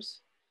answers.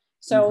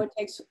 So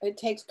it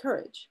takes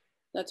courage.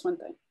 That's one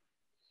thing.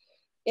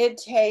 It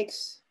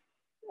takes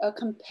a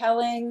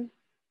compelling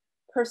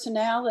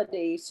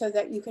personality so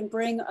that you can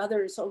bring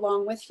others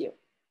along with you,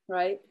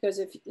 right? Because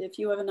if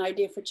you have an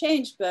idea for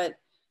change, but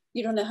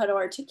you don't know how to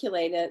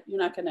articulate it, you're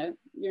not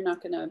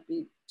gonna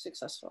be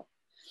successful.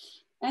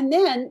 And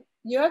then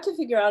you have to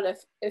figure out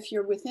if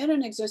you're within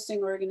an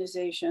existing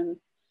organization,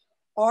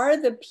 are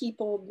the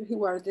people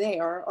who are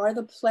there, are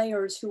the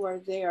players who are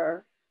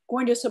there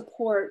going to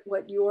support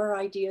what your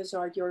ideas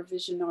are, your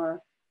vision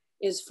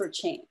is for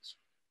change?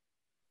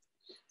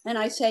 And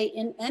I say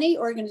in any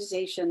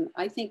organization,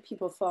 I think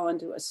people fall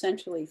into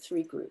essentially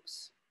three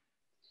groups.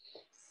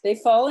 They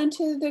fall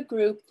into the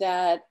group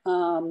that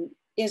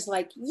is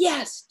like,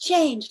 yes,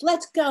 change,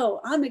 let's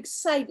go, I'm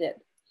excited.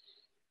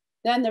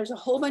 Then there's a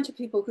whole bunch of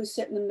people who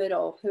sit in the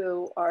middle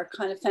who are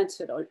kind of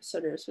fence-sitters.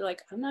 They're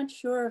like, I'm not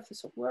sure if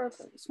this will work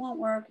or this won't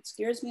work. It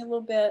scares me a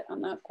little bit.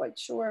 I'm not quite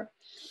sure.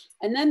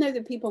 And then there are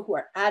the people who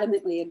are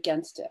adamantly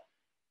against it,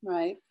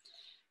 right?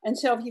 And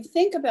so if you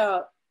think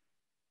about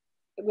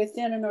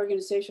within an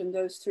organization,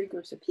 those three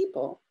groups of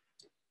people,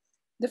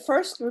 the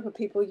first group of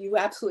people you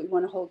absolutely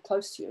want to hold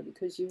close to you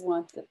because you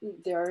want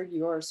they're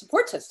your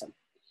support system.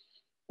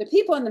 The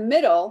people in the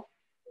middle,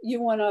 you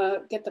want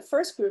to get the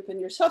first group and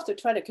yourself to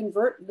try to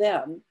convert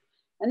them.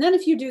 And then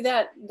if you do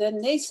that,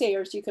 then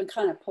naysayers you can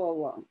kind of pull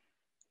along.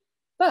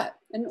 But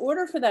in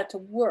order for that to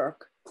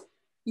work,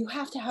 you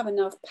have to have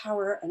enough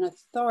power and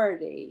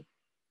authority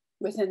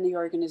within the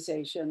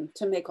organization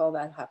to make all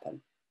that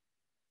happen.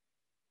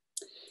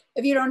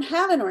 If you don't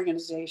have an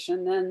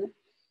organization, then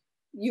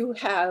you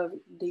have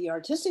the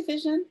artistic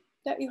vision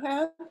that you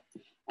have,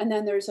 and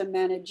then there's a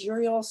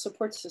managerial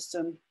support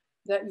system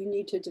that you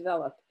need to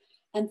develop.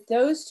 And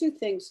those two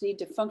things need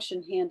to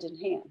function hand in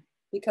hand,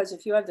 because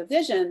if you have the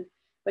vision,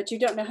 but you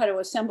don't know how to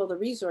assemble the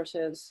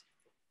resources,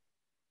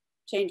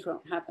 change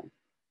won't happen,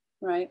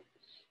 right?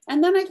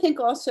 And then I think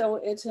also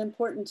it's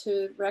important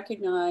to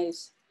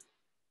recognize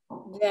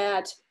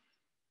that,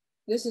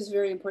 this is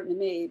very important to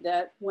me,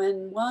 that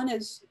when one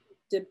is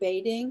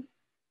debating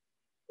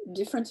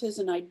differences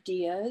in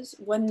ideas,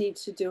 one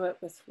needs to do it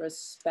with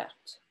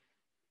respect.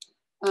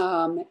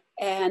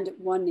 And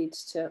one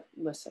needs to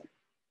listen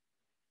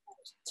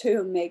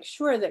to make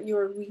sure that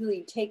you're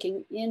really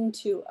taking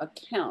into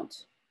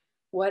account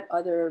what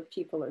other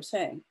people are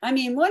saying. I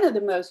mean, one of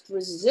the most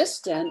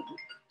resistant,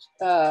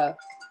 I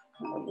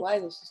don't know why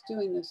this is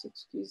doing this,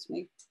 excuse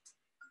me.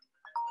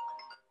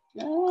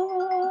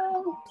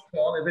 Well,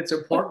 if it's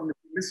important,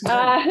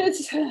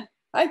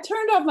 I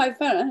turned off my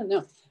phone, I don't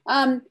know.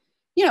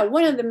 You know,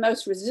 one of the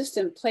most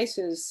resistant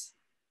places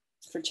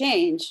for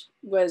change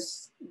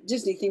was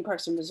Disney theme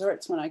parks and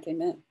resorts when I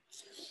came in.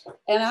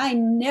 And I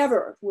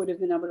never would have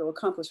been able to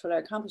accomplish what I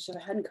accomplished if I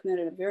hadn't come in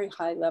at a very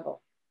high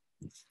level.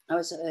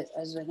 I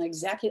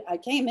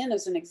came in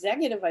as an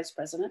executive vice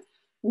president,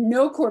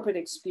 no corporate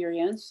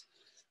experience,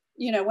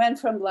 you know, went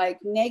from like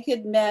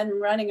naked men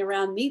running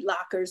around meat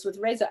lockers with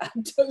Reza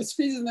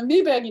Toastries in the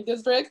meat bagging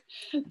district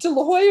to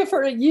La Jolla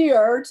for a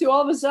year to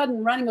all of a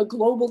sudden running a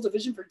global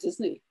division for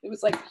Disney. It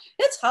was like,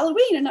 it's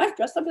Halloween and I've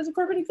dressed up as a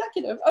corporate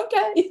executive.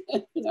 Okay,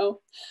 you know.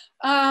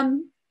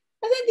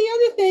 I think the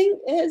other thing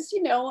is,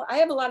 you know, I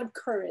have a lot of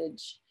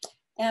courage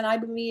and I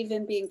believe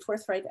in being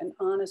forthright and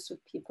honest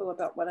with people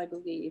about what I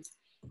believe.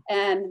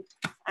 And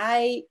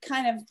I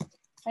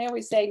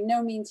always say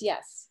no means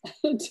yes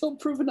until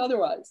proven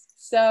otherwise.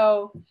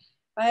 So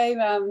I'm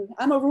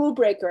a rule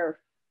breaker.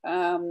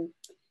 You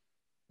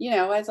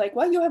know, I was like,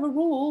 well, you have a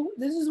rule.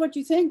 This is what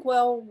you think.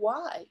 Well,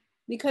 why?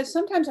 Because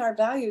sometimes our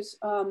values,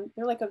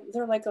 they're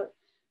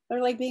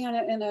like being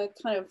in a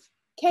kind of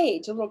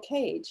cage, a little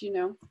cage, you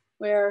know,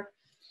 where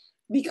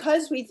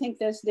because we think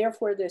this,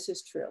 therefore this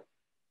is true.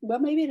 Well,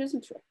 maybe it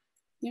isn't true.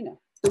 You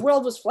know, the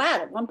world was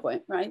flat at one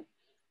point, right?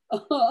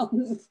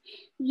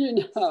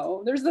 You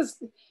know, there's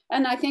this,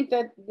 and I think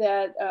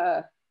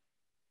that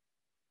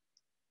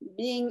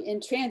being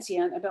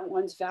intransient about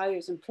one's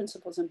values and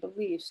principles and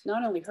beliefs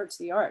not only hurts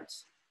the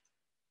arts,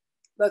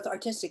 both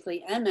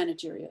artistically and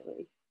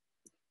managerially,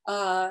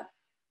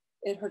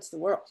 it hurts the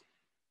world.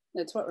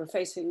 That's what we're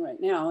facing right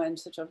now in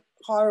such a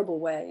horrible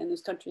way in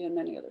this country and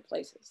many other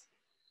places.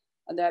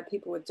 That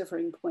people with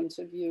differing points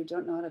of view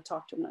don't know how to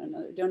talk to one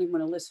another, don't even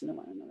want to listen to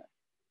one another.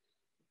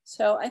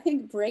 So I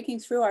think breaking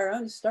through our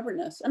own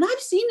stubbornness, and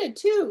I've seen it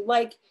too,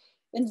 like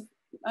in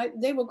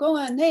they will go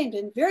unnamed,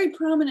 in very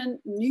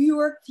prominent New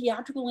York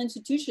theatrical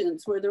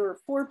institutions where there were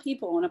 4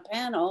 people on a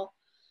panel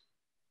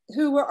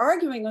who were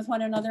arguing with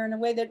one another in a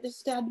way that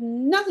just had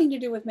nothing to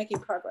do with making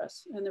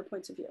progress in their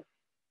points of view.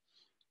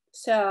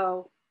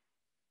 So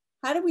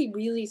how do we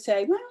really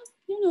say, well,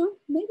 you know,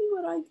 maybe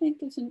what I think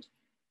isn't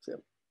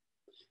true.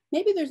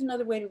 Maybe there's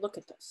another way to look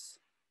at this.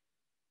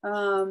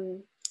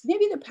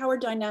 Maybe the power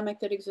dynamic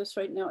that exists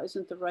right now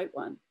isn't the right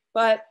one.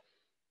 But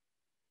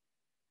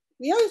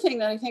the other thing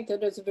that I think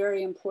that is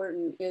very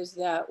important is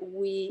that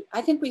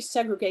I think we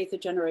segregate the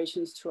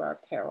generations to our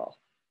peril.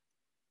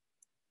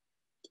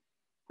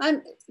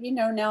 I'm, you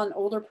know, now an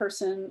older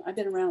person. I've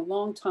been around a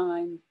long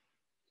time.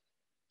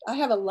 I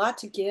have a lot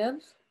to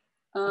give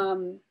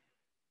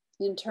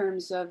in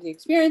terms of the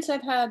experience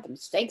I've had, the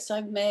mistakes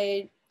I've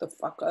made, the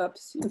fuck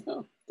ups, you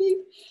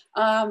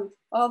know,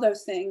 all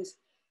those things.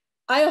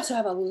 I also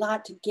have a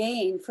lot to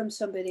gain from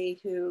somebody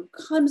who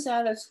comes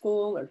out of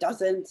school or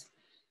doesn't,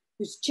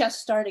 who's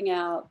just starting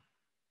out,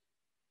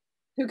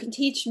 who can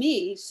teach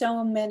me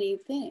so many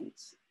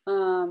things.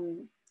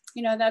 You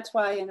know, that's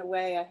why in a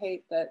way I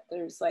hate that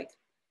there's like,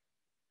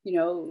 you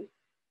know,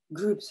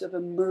 groups of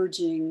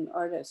emerging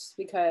artists,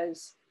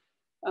 because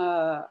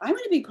I'm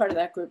going to be part of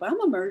that group. I'm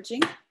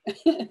emerging.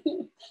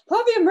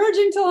 I'll be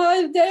emerging till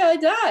the day I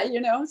die,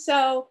 you know?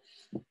 So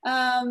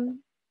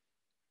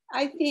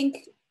I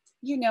think,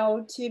 you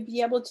know, to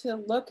be able to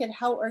look at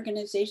how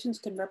organizations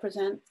can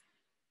represent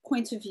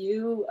points of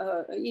view,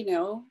 you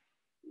know,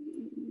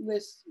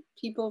 with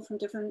people from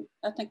different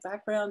ethnic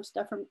backgrounds,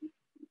 different,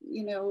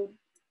 you know,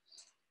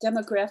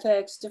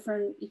 demographics,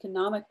 different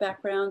economic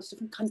backgrounds,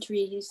 different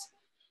countries.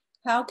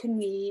 How can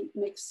we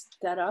mix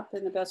that up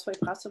in the best way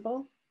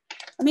possible?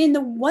 I mean,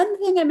 the one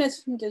thing I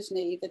miss from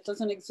Disney that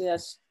doesn't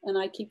exist, and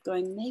I keep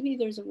going, maybe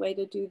there's a way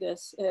to do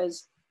this,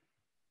 is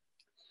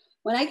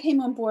when I came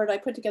on board, I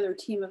put together a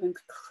team of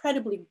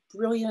incredibly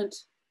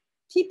brilliant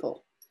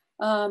people.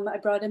 I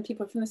brought in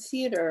people from the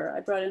theater.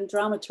 I brought in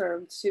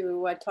dramaturgs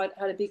who I taught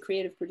how to be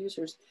creative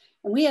producers.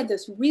 And we had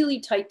this really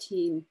tight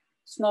team,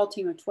 small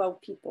team of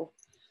 12 people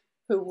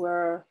who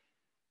were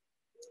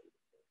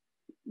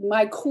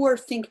my core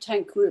think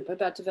tank group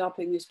about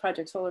developing these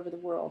projects all over the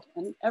world.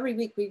 And every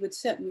week we would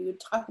sit and we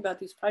would talk about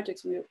these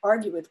projects and we would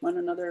argue with one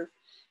another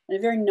in a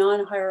very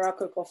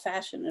non-hierarchical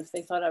fashion. If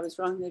they thought I was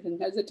wrong, they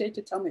didn't hesitate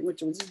to tell me,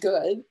 which was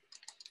good.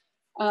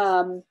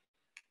 And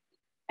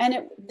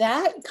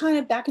that kind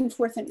of back and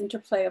forth and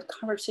interplay of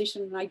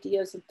conversation and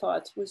ideas and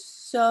thoughts was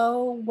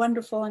so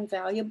wonderful and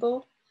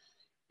valuable.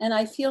 And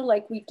I feel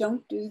like we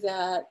don't do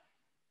that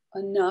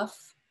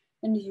enough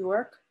in New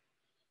York,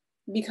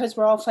 because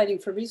we're all fighting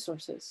for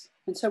resources.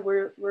 And so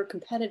we're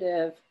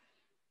competitive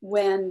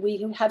when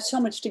we have so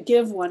much to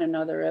give one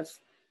another. If,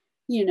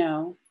 you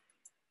know,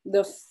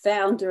 the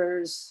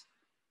founders,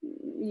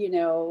 you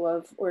know,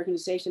 of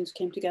organizations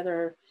came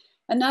together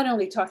and not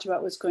only talked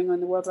about what's going on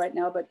in the world right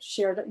now, but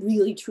shared,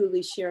 really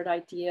truly shared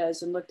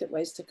ideas and looked at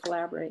ways to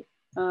collaborate.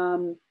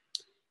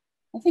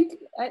 I think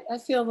I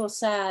feel a little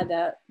sad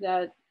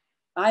that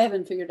I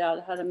haven't figured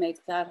out how to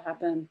make that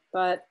happen.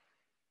 But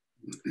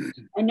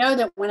I know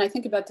that when I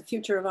think about the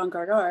future of En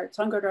Garde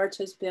Arts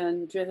has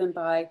been driven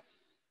by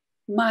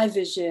my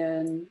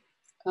vision,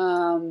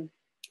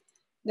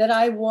 that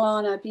I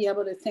want to be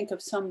able to think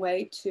of some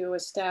way to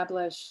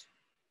establish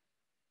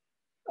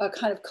a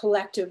kind of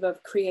collective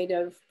of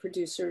creative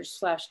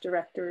producers /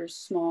 directors,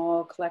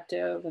 small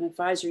collective, an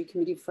advisory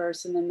committee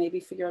first, and then maybe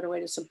figure out a way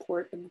to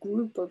support a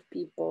group of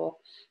people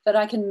that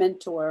I can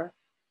mentor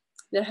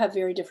that have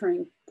very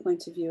differing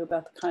points of view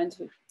about the kinds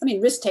of, I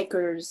mean, risk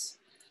takers,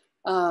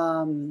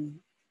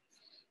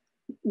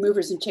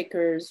 movers and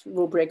shakers,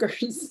 rule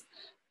breakers,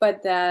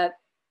 but that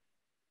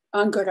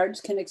En Garde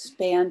Arts can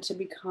expand to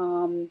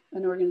become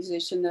an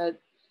organization that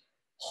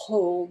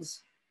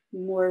holds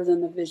more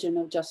than the vision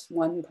of just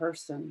one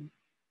person.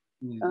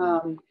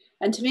 Mm-hmm.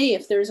 And to me,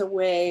 if there's a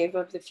wave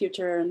of the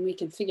future and we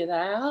can figure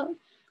that out,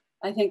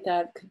 I think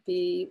that could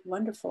be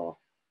wonderful.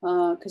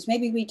 Because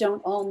maybe we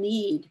don't all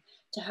need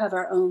to have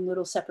our own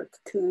little separate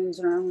cocoons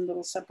and our own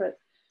little separate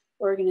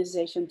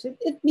organizations.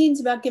 It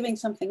means about giving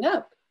something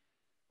up,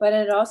 but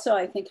it also,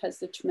 I think, has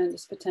the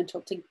tremendous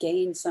potential to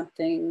gain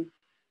something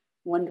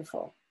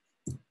wonderful.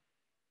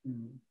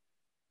 Mm-hmm.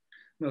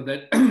 No,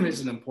 that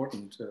is an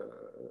important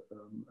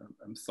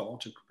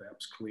thought to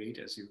perhaps create,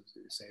 as you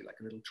say, like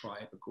a little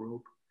tribe, a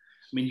group.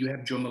 I mean, you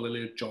have John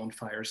Malilly, John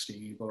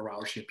Firestein, Bill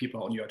Rausch,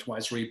 people on your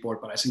advisory board,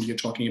 but I think you're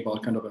talking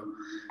about kind of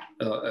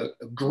a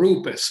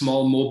group, a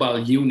small mobile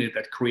unit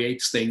that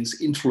creates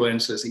things,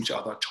 influences each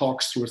other,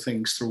 talks through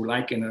things, through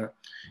like in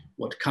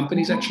what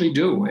companies actually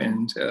do,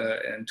 and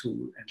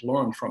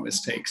learn from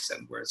mistakes,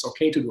 and where it's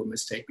okay to do a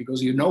mistake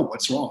because you know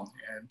what's wrong.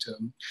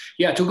 And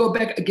yeah, to go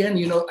back again,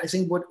 you know, I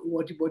think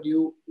what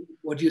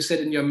you said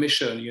in your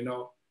mission, you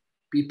know,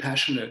 be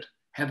passionate,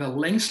 have a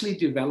lengthy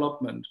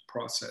development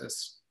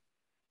process,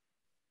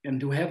 and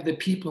to have the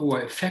people who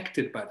are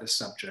affected by the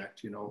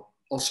subject, you know,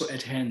 also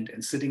at hand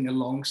and sitting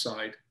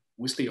alongside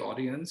with the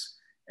audience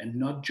and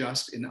not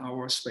just in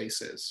our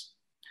spaces.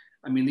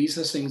 I mean, these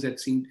are things that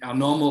are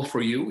normal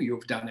for you.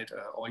 You've done it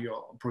all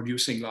your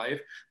producing life,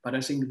 but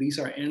I think these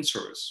are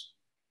answers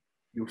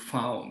you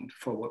found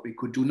for what we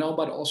could do now,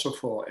 but also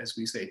for, as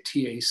we say,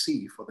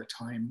 TAC, for the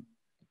time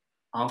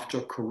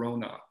after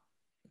Corona.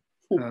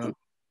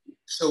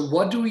 So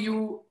what do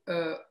you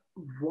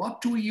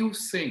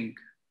think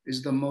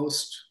is the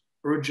most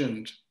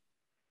urgent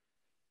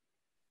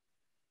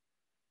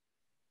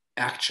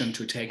action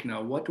to take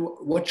now?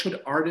 What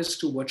should artists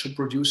do? What should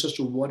producers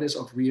do? What is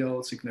of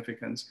real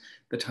significance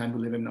the time we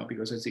live in now?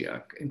 Because it's the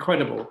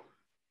incredible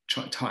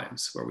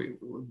times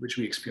which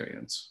we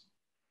experience.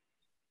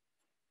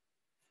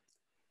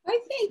 I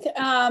think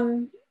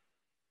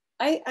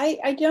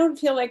I don't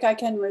feel like I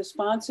can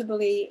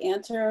responsibly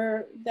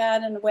answer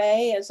that in a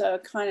way as a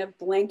kind of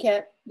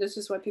blanket. This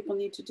is what people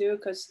need to do,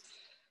 because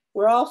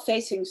we're all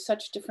facing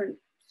such different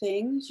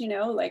things, you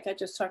know. Like I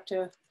just talked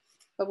to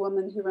a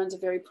woman who runs a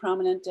very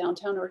prominent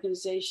downtown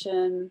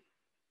organization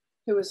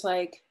who was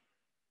like,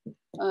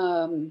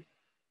 I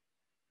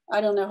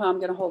don't know how I'm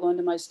going to hold on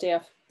to my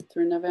staff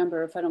through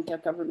November if I don't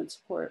get government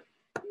support.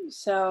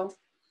 So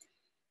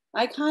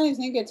I kind of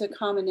think it's a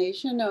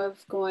combination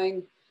of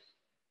going,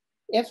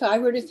 if I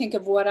were to think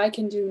of what I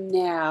can do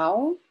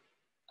now,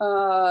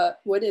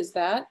 what is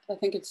that? I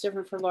think it's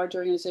different for large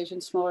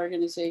organizations, small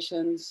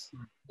organizations,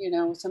 you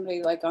know,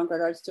 somebody like En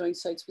Garde Arts doing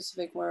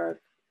site-specific work.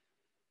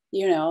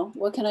 You know,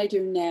 what can I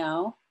do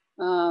now?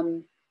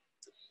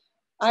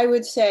 I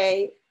would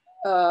say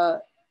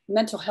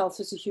mental health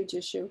is a huge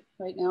issue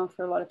right now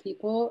for a lot of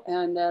people,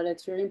 and that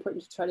it's very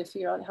important to try to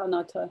figure out how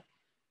not to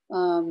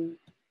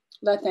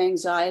let the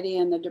anxiety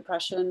and the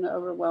depression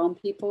overwhelm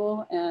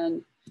people,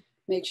 and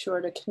make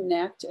sure to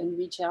connect and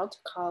reach out to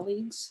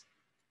colleagues.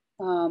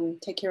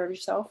 Take care of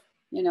yourself,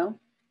 you know.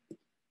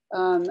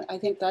 I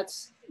think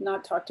that's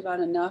not talked about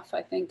enough.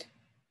 I think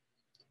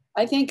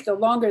the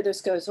longer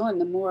this goes on,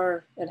 the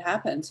more it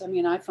happens. I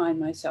mean, I find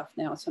myself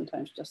now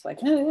sometimes just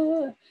like,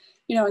 you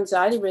know,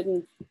 anxiety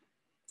ridden,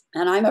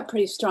 and I'm a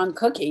pretty strong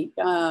cookie.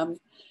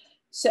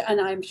 So,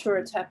 and I'm sure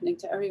it's happening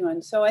to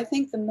everyone. So I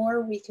think the more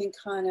we can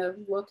kind of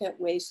look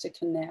at ways to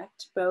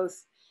connect,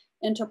 both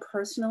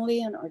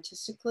interpersonally and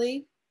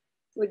artistically,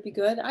 would be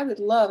good. I would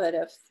love it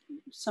if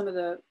some of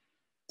the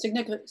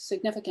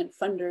significant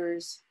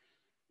funders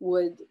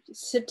would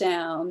sit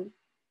down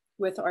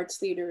with arts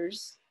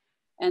leaders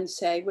and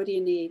say, what do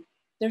you need?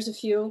 There's a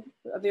few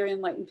very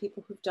enlightened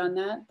people who've done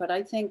that, but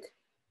I think,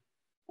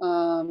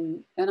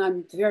 and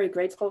I'm very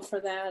grateful for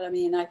that. I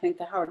mean, I think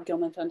the Howard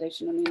Gilman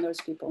Foundation, I mean,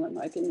 those people, in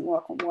my opinion,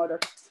 walk on water.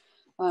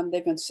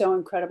 They've been so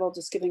incredible,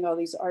 just giving all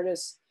these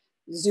artists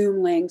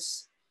Zoom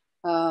links,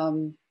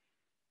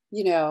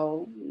 you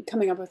know,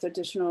 coming up with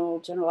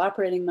additional general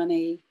operating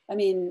money. I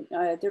mean,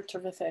 they're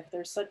terrific.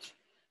 They're such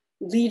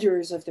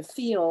leaders of the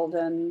field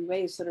in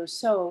ways that are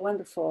so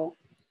wonderful.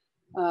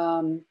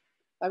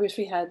 I wish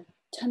we had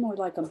 10 more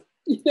like them,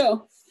 you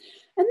know.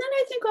 And then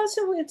I think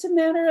also it's a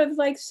matter of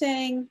like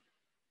saying,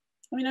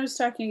 I mean, I was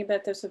talking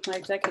about this with my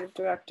executive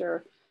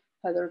director,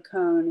 Heather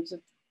Cohn, who's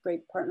a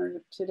great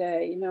partner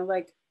today, you know,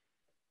 like,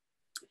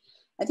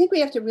 I think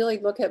we have to really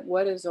look at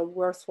what is a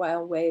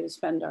worthwhile way to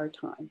spend our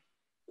time.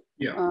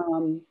 Yeah.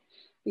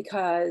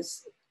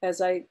 Because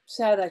as I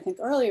said, I think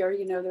earlier,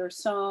 you know, there are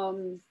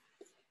some,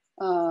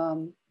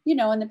 you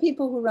know, and the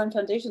people who run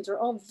foundations are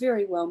all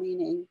very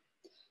well-meaning,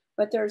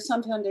 but there are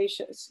some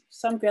foundations,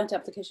 some grant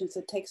applications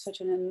that take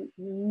such an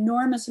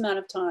enormous amount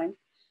of time,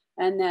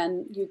 and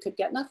then you could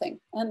get nothing.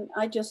 And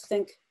I just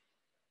think,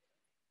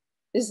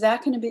 is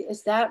that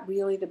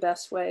really the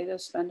best way to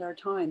spend our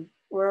time?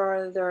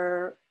 Or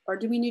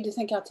do we need to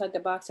think outside the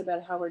box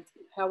about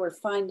how we're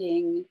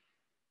finding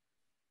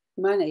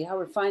money, how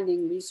we're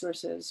finding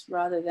resources,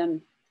 rather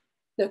than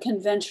the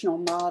conventional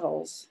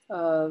models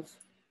of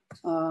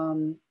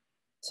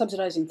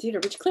subsidizing theater,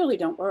 which clearly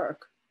don't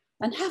work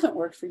and haven't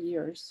worked for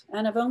years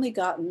and have only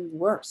gotten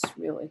worse,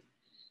 really.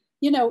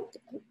 You know,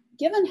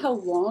 given how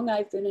long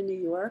I've been in New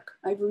York,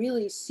 I've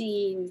really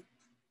seen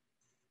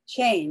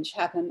change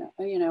happen,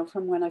 you know,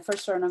 from when I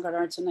first started En Garde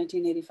Arts in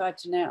 1985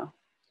 to now.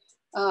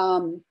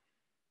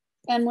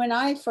 And when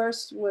I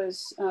first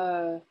was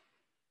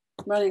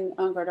running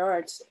En Garde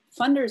Arts,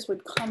 funders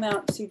would come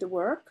out and see the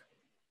work.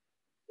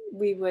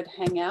 We would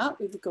hang out,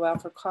 we would go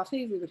out for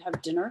coffee, we would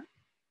have dinner.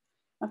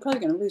 I'm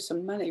probably going to lose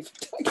some money for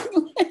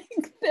talking like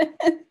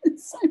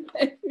this.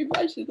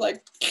 I should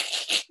like,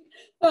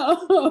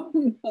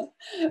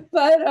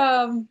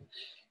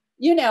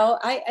 you know,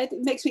 it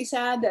makes me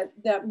sad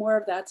that more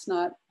of that's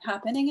not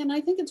happening. And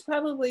I think it's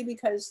probably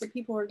because the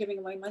people who are giving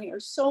away money are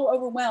so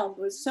overwhelmed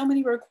with so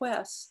many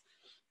requests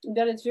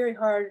that it's very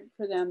hard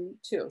for them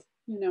too,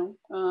 you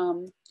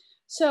know.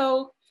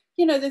 So,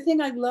 you know, the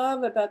thing I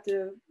love about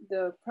the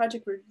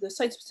project, the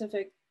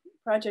site-specific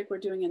project we're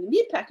doing in the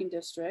meatpacking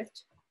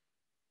district,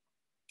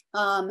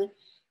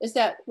 is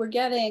that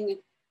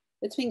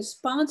it's being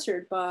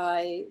sponsored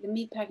by the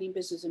Meatpacking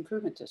Business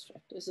Improvement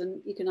District as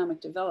an economic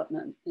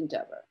development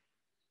endeavor.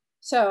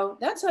 So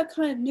that's a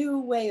kind of new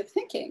way of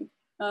thinking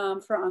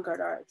for En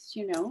Garde Arts,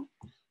 you know,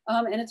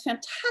 and it's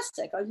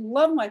fantastic. I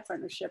love my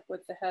partnership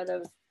with the head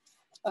of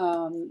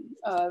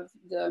of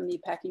the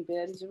Meatpacking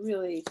Band. He's a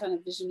really kind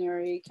of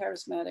visionary,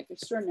 charismatic,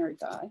 extraordinary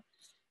guy.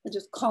 We're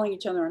just calling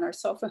each other on our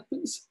cell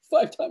phones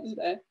 5 times a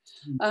day.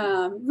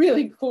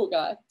 Really cool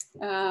guy.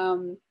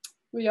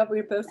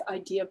 We're both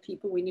idea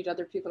people. We need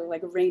other people to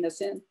like rein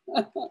us in.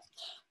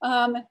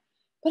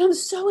 But I'm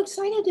so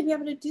excited to be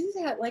able to do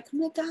that. Like, oh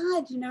my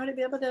God, you know, to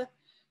be able to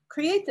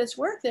create this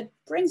work that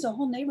brings a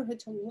whole neighborhood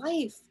to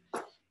life,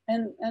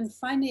 and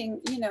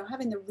finding, you know,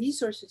 having the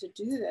resources to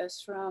do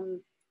this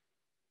from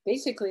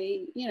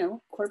basically, you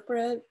know,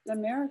 corporate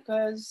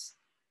America's,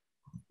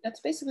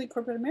 that's basically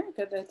corporate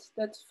America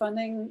that's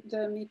funding the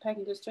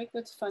Meatpacking District,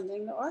 that's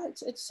funding the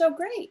arts. It's so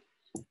great.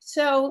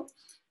 So,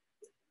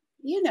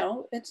 you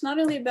know, it's not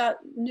only about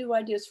new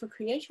ideas for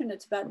creation,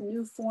 it's about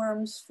new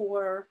forms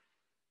for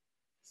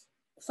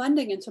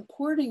funding and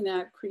supporting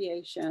that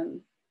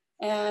creation,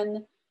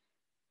 and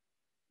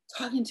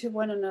talking to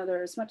one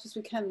another as much as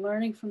we can,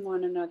 learning from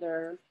one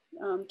another,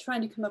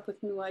 trying to come up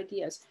with new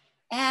ideas.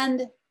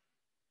 And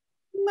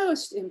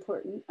most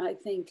important, I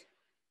think,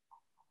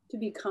 to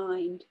be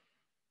kind.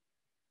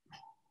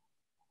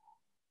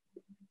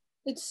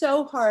 It's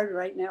so hard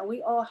right now.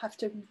 We all have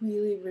to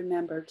really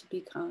remember to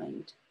be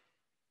kind,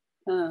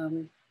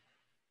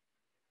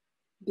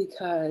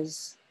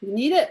 because we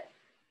need it.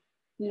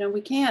 You know,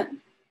 we can't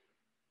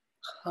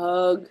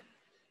hug,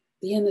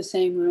 be in the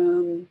same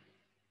room.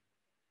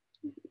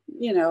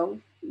 You know,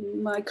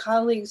 my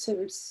colleagues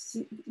have,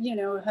 you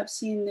know, have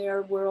seen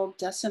their world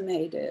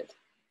decimated.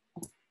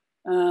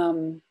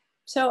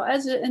 So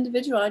as an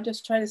individual, I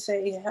just try to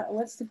say,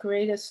 what's the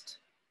greatest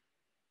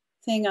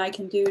thing I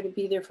can do to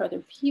be there for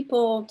other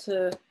people,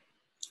 to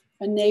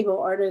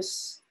enable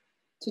artists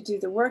to do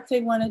the work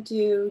they want to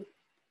do,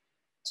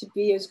 to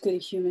be as good a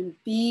human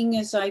being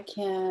as I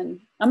can.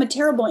 I'm a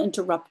terrible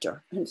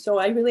interrupter, and so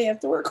I really have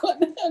to work on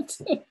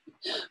that.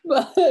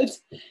 But,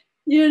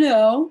 you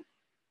know,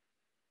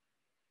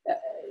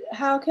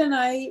 how can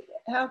I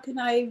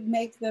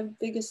make the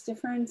biggest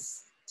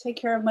difference? Take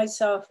care of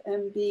myself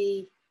and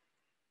be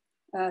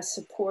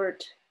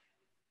support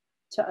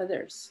to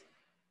others,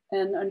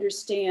 and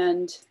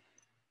understand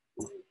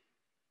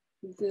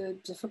the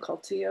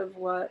difficulty of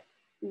what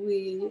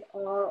we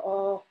are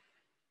all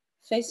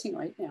facing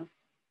right now.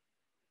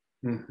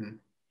 Mm-hmm.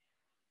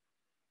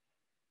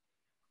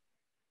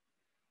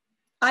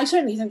 I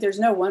certainly think there's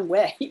no one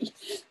way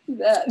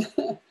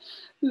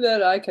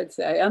that I could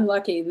say. I'm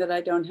lucky that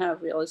I don't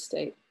have real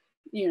estate,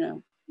 you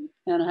know,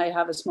 and I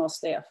have a small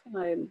staff.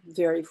 I'm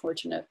very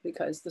fortunate,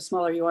 because the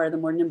smaller you are, the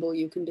more nimble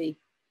you can be.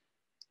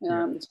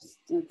 Just,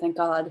 thank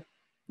God,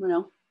 you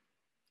know.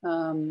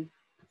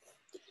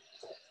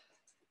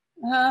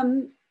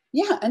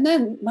 Yeah, and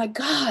then, my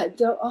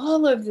God,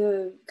 all of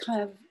the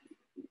kind of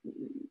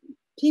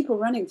people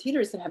running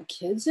theaters that have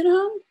kids at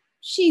home,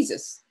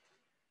 Jesus,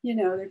 you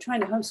know, they're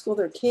trying to homeschool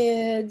their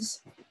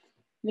kids,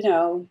 you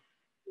know,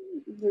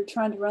 they're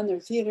trying to run their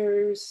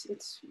theaters.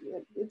 It's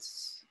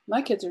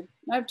my kids are,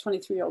 I have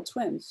 23-year-old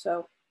twins,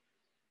 so,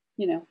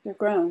 you know, they're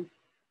grown,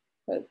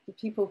 but the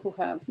people who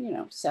have, you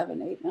know, 7,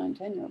 8, 9,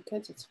 10-year-old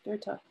kids, it's very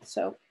tough.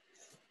 So,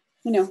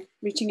 you know,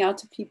 reaching out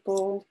to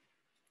people,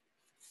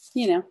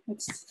 you know,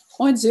 it's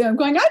on Zoom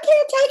going, I can't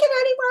take it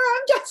anymore.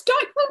 I'm just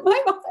going on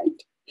my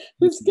mind.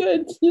 It's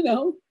good, you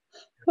know.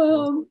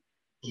 So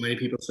many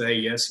people say,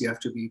 yes, you have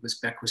to be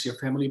back with your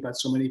family, but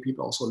so many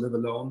people also live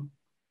alone.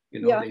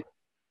 You know, yeah.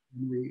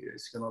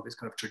 It's, you know, this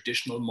kind of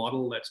traditional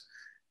model that,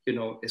 you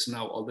know, is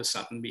now all of a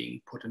sudden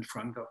being put in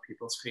front of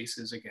people's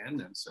faces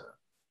again. And so,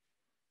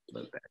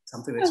 but that's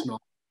something that's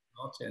not,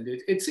 and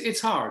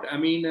it's hard. I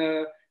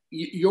mean,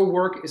 your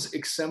work is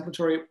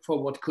exemplary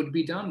for what could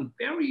be done.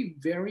 Very,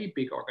 very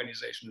big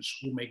organizations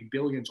who make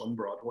billions on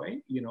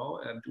Broadway, you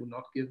know, do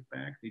not give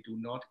back. They do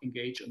not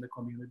engage in the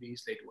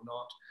communities. They do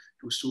not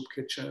do soup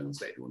kitchens.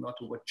 They do not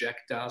do what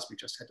Jack does. We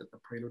just had at the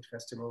Prelude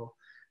Festival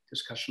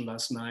discussion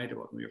last night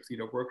about New York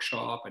Theater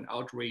Workshop and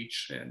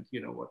outreach, and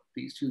you know what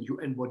these you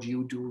and what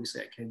you do. We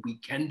say, we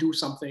can do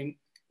something.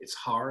 It's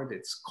hard.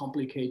 It's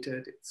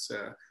complicated. It's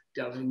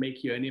doesn't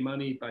make you any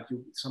money, but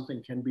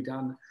something can be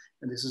done.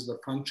 And this is the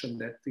function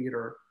that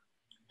theater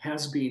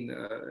has been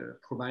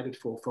provided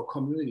for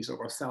communities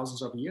over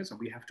thousands of years. And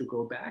we have to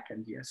go back.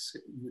 And yes,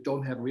 you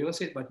don't have real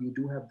estate, but you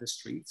do have the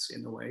streets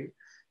in a way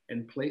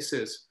and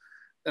places.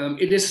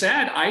 It is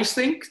sad, I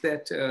think,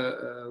 that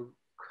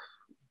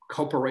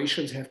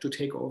corporations have to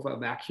take over a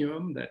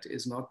vacuum that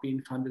is not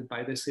being funded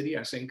by the city.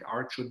 I think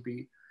art should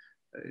be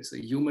is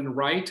a human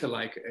right,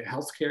 like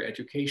healthcare,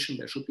 education.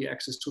 There should be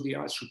access to the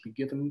arts, should be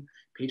given,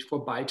 paid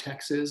for by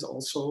taxes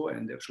also,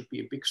 and there should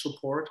be a big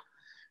support.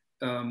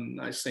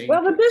 I think.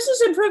 Well, the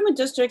business improvement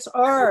districts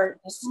are.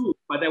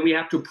 But then we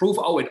have to prove,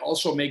 oh, it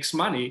also makes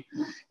money.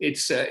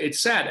 It's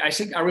sad. I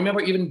think I remember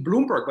even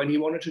Bloomberg, when he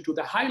wanted to do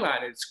the High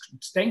Line, it's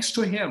thanks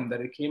to him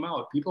that it came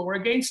out. People were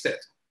against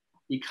it.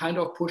 He kind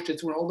of pushed it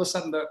through, and all of a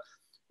sudden the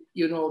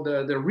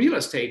real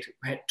estate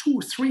had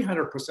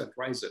 200-300%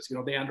 rises. You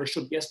know, they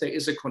understood, yes, there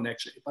is a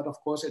connection, but of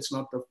course it's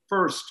not the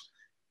first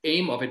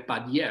aim of it,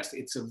 but yes,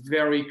 it's a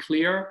very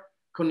clear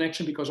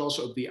connection because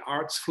also of the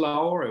arts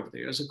flower. If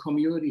there's a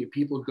community, if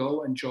people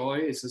go enjoy,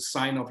 it's a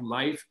sign of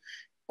life.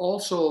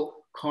 Also,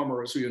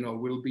 commerce, you know,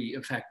 will be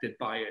affected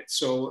by it.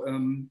 So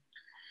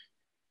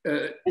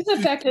it's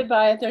affected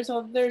by it.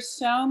 There's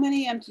so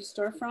many empty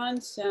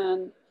storefronts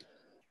and,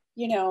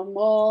 you know,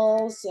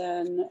 malls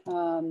and,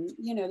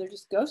 you know, they're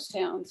just ghost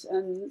towns.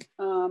 And,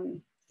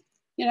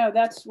 you know,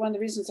 that's one of the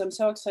reasons I'm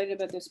so excited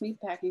about this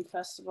meatpacking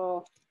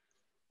festival,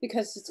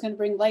 because it's going to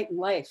bring light and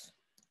life.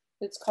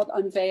 It's called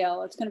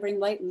Unveil. It's going to bring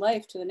light and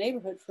life to the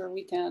neighborhood for a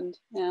weekend.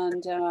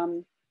 And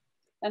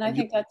I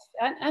think that's,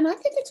 and I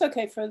think it's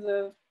okay for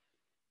the,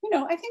 you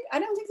know, I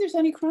don't think there's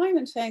any crime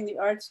in saying the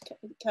arts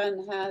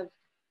can have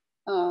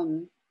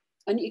an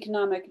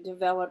economic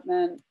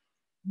development.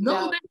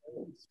 No,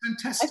 it's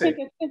fantastic. I think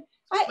it's good.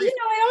 You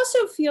know, I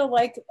also feel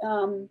like,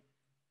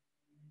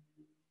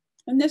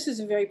 and this is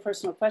a very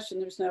personal question,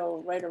 there's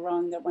no right or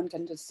wrong that one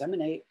can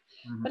disseminate,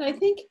 but I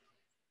think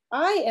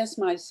I ask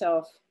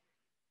myself,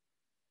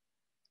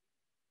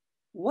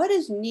 what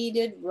is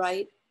needed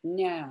right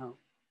now?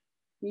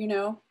 You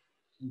know,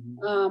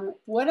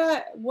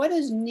 what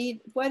is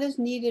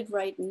needed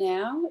right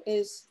now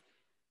is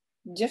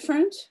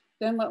different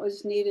than what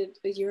was needed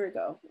a year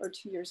ago or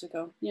 2 years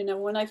ago. You know,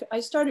 when I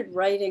started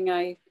writing,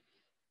 I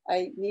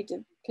need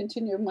to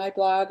continue my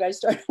blog. I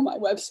started my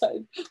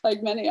website,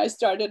 like many. I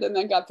started and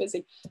then got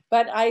busy,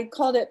 but I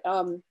called it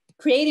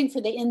creating for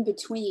the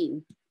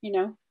in-between. You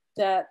know,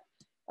 that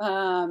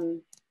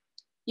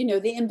you know,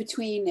 the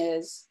in-between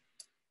is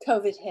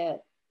COVID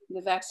hit,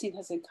 the vaccine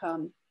hasn't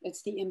come.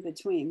 It's the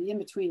in-between. The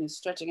in-between is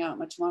stretching out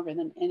much longer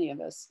than any of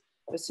us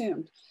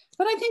assumed.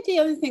 But I think the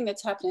other thing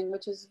that's happening,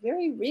 which is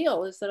very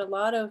real, is that a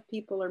lot of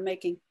people are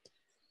making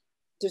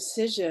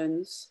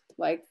decisions,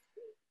 like,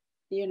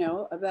 you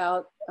know,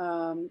 about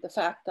the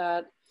fact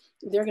that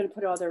they're going to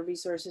put all their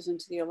resources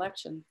into the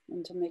election,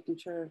 into making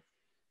sure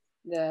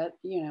that,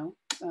 you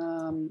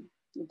know,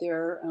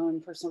 their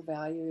own personal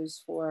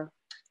values for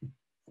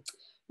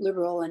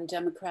liberal and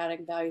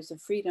democratic values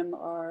of freedom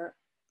are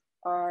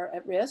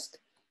at risk.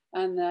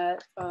 And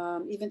that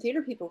even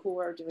theater people who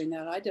are doing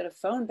that, I did a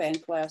phone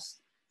bank last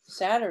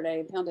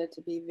Saturday, found it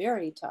to be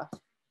very tough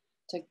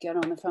to get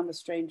on the phone with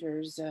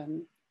strangers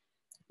and,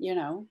 you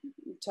know,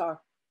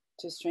 talk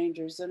to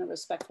strangers in a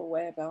respectful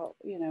way about,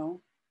 you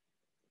know,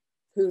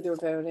 who they're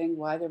voting,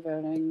 why they're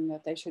voting,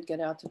 that they should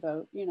get out to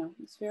vote. You know,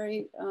 it's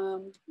very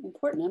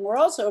important. And we're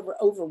also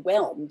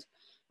overwhelmed.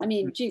 I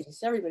mean,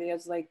 Jesus, everybody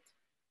has, like,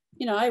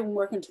 you know, I'm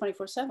working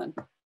 24/7.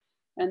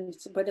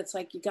 But it's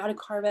like, you got to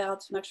carve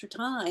out some extra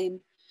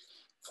time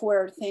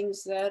for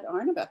things that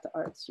aren't about the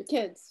arts, your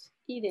kids,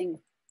 eating,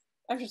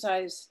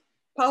 exercise,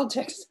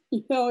 politics.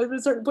 You know, at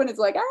a certain point, it's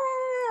like,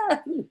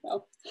 you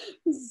know.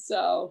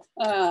 So,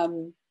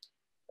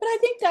 but I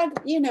think that,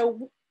 you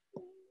know,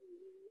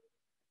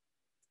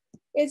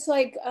 it's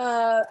like,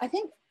 I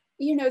think,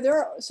 you know, there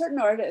are certain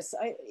artists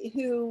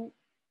who,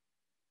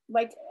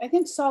 like, I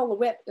think Saul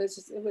LeWitt,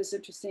 it was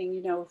interesting,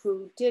 you know,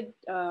 who did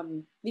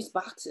these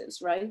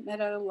boxes, right? Made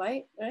out of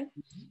light, right?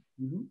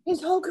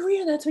 His whole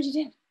career, that's what he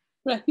did,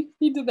 right?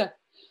 He did that.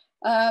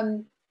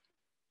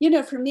 You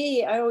know, for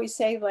me, I always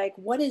say, like,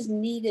 what is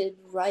needed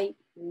right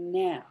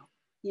now?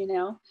 You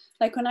know,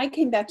 like when I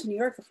came back to New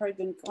York after I'd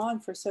been gone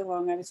for so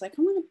long, I was like,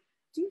 I want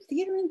to do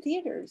theater in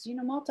theaters, you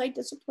know,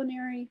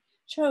 multidisciplinary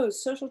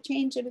shows, social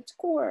change at its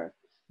core.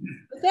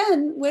 But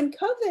then when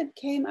COVID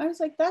came, I was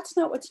like, that's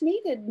not what's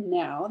needed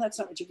now. That's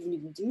not what you can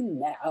even do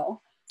now.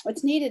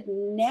 What's needed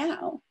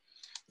now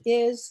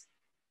is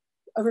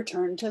a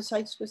return to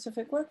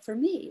site-specific work for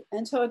me.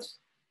 And so it's,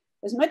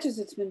 as much as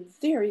it's been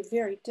very,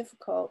 very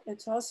difficult,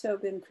 it's also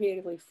been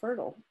creatively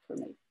fertile for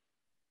me.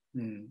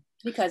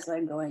 Because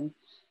I'm going,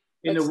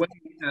 in a way,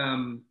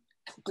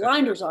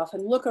 blinders off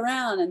and look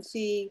around and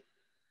see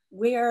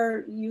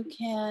where you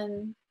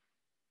can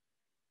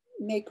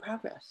make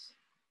progress.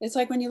 It's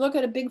like when you look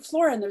at a big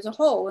floor and there's a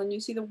hole and you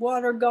see the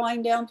water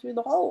going down through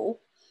the hole,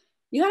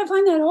 you got to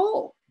find that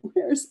hole.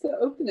 Where's the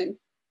opening?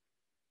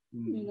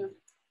 You know.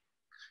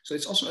 So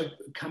it's also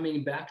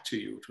coming back to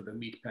you, to the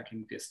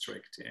meatpacking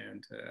district,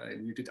 and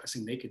you did, I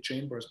think, Naked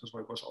Chambers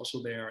was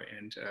also there.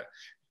 And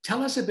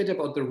tell us a bit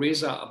about the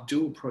Reza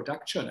Abdul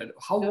production.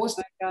 How was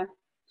that?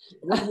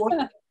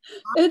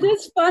 It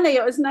is funny.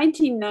 It was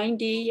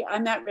 1990. I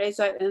met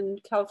Reza in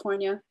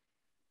California.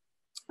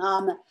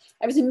 I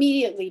was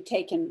immediately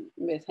taken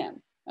with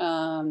him.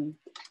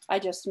 I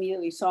just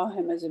immediately saw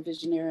him as a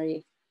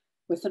visionary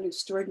with an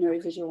extraordinary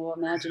visual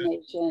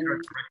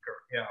imagination.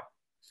 Yeah.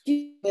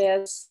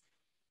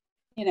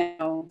 You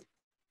know,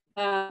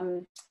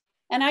 and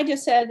I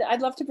just said,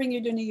 I'd love to bring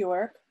you to New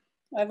York.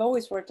 I've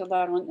always worked a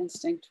lot on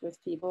instinct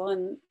with people,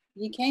 and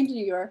he came to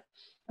New York,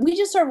 and we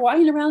just started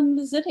walking around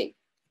the city.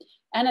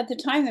 And at the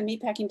time, the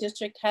meatpacking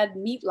district had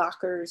meat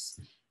lockers,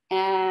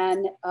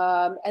 and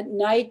at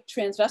night,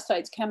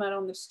 transvestites came out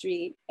on the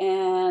street,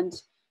 and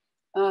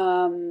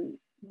the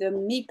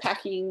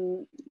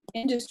meatpacking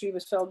industry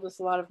was filled with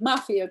a lot of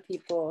mafia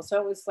people. So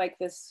it was like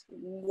this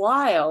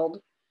wild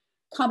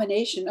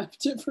combination of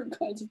different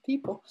kinds of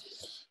people.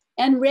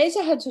 And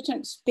Reza had such an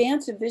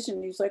expansive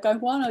vision. He was like, I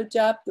want to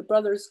adapt the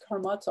Brothers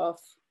Karamazov.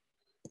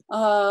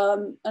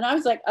 And I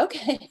was like,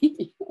 okay.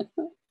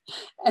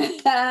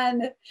 And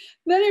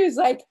then he was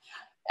like,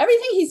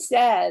 everything he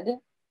said,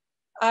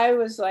 I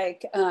was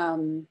like,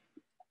 okay.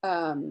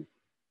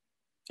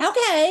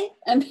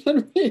 And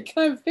then we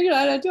kind of figured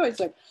out how to do it.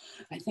 It's like,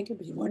 I think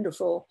it'd be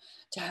wonderful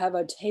to have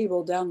a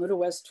table down Little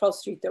West 12th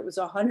Street that was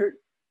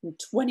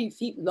 120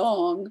 feet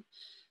long.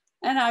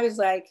 And I was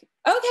like,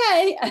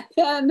 okay. And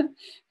then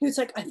he was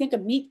like, I think a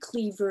meat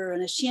cleaver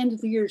and a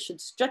chandelier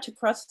should stretch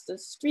across the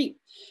street.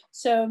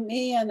 So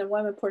me and the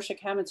woman, Portia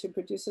Kamens, who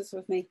produces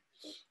with me,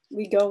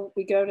 we go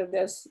to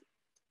this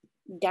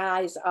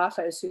guy's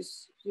office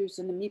who's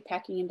in the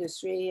meatpacking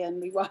industry.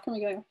 And we walk and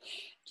we go, do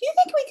you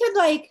think we could,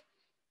 like,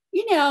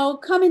 you know,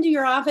 come into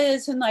your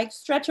office and like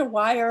stretch a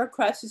wire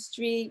across the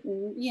street,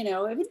 and, you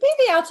know, it would be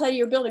the outside of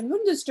your building, it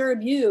wouldn't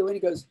disturb you. And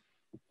he goes,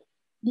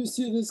 you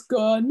see this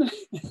gun?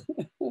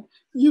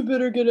 You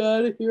better get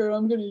out of here.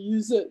 I'm going to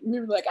use it. And we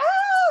were like,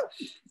 ah!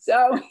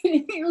 So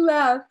he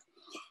left.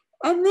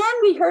 And then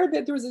we heard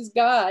that there was this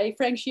guy,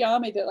 Frank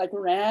Hentschker, that like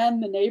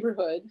ran the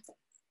neighborhood.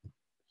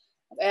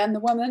 And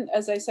the woman,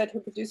 as I said, who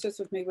produced this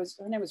with me,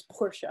 her name was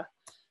Portia.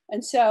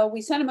 And so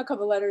we sent him a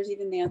couple letters. He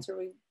didn't answer.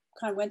 We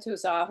kind of went to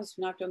his office,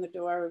 knocked on the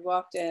door, we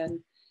walked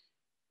in.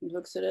 He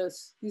looks at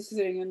us. He's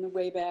sitting in the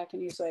way back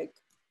and he's like,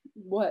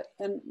 what?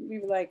 And we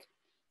were like,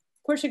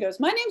 Portia goes,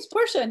 my name's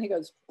Portia. And he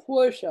goes,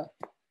 Portia,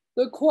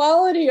 the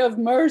quality of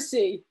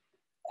mercy.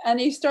 And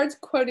he starts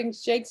quoting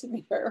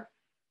Shakespeare.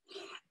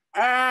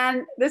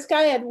 And this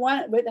guy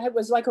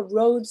was like a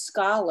Rhodes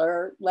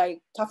Scholar,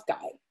 like tough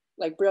guy,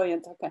 like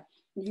brilliant tough guy.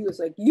 And he was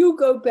like, you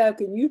go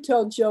back and you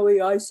tell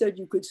Joey I said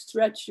you could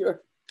stretch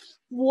your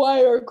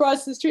wire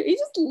across the street. He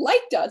just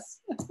liked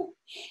us.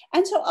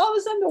 And so all of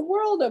a sudden the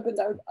world opened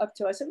up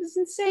to us. It was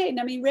insane.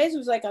 I mean, Reza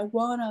was like, I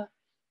want a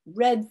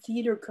red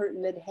theater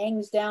curtain that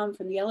hangs down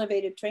from the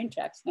elevated train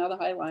tracks, now the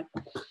High Line.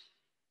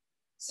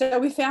 So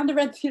we found a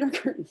red theater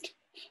curtain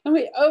and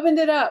we opened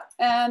it up,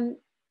 and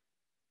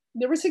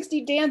there were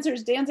 60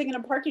 dancers dancing in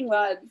a parking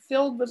lot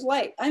filled with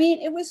light. I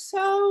mean, it was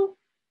so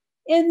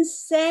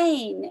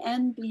insane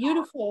and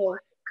beautiful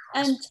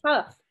and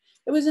tough.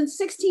 It was in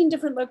 16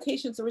 different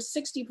locations. There were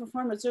 60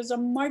 performers. There's a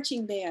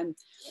marching band.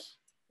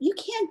 You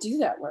can't do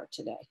that work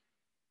today.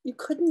 You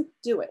couldn't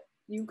do it.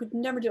 You could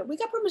never do it. We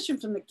got permission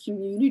from the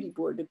community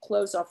board to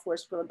close off 4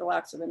 square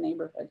blocks of the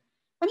neighborhood.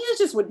 I mean, it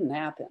just wouldn't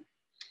happen.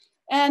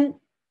 And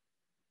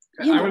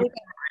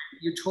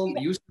you told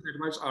me, you said it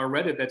was on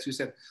Reddit that you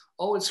said,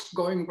 oh, it's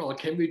going well.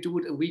 Can we do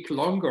it a week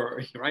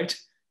longer, right?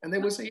 And they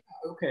would say,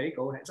 yeah, okay,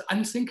 go ahead. It's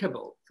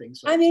unthinkable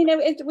things. Like, I mean,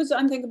 it was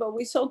unthinkable.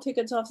 We sold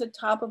tickets off the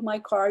top of my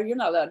car. You're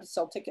not allowed to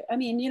sell tickets. I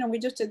mean, you know, we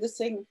just did this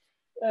thing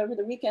over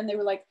the weekend. They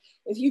were like,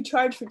 if you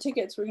charge for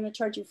tickets, we're going to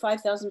charge you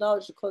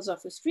 $5,000 to close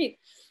off the street.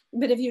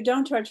 But if you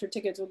don't charge for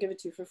tickets, we'll give it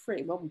to you for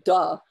free. Well,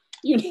 duh,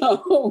 you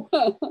know.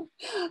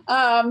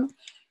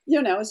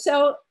 You know,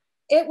 so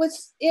it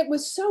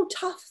was so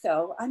tough,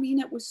 though. I mean,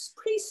 it was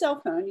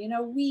pre-cell phone. You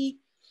know, we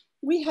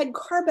had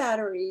car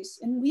batteries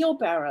and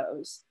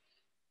wheelbarrows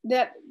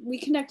that we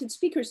connected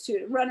speakers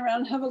to run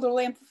around and have a little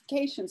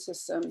amplification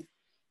system.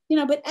 You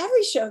know, but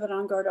every show that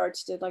En Garde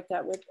Arts did like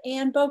that, with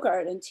Anne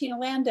Bogart and Tina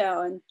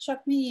Landau and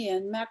Chuck Mee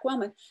and Mac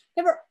Wellman,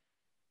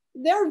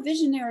 they're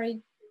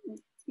visionary,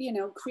 you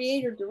know,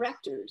 creator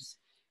directors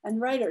and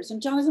writers,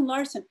 and Jonathan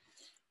Larson,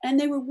 and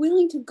they were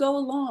willing to go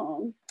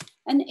along.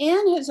 And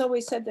Anne has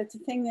always said that the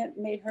thing that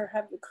made her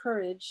have the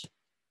courage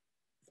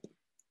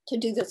to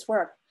do this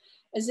work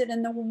is that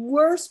in the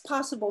worst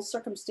possible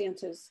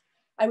circumstances,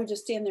 I would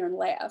just stand there and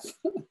laugh.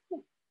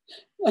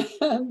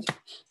 And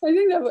I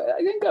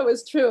think that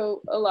was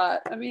true a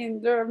lot. I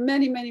mean, there are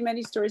many, many,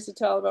 many stories to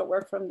tell about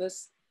work from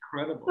this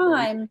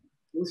time.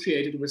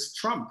 Associated with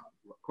Trump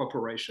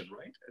Corporation,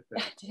 right?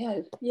 I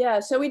did,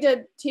 yeah. So we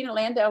did Tina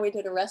Landau, we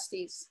did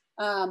Orestes.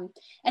 And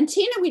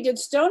Tina, we did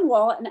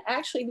Stonewall, and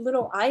actually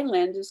Little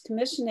Island is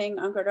commissioning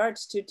En Garde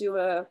Arts to do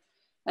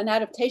an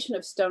adaptation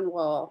of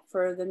Stonewall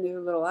for the new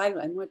Little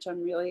Island, which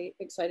I'm really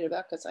excited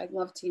about because I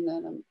love Tina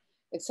and I'm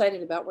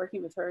excited about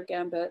working with her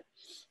again. But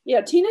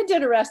yeah, Tina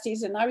did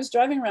Orestes, and I was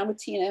driving around with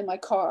Tina in my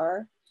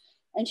car,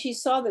 and she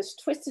saw this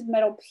twisted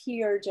metal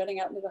pier jutting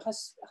out into the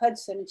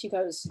Hudson, and she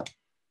goes,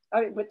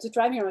 I was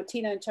driving around with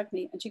Tina and Chuck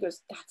Mee, and she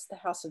goes, that's the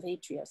House of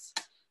Atreus.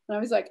 And I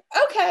was like,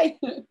 okay.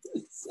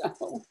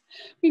 So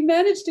we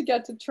managed to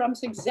get to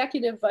Trump's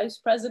executive vice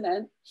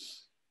president,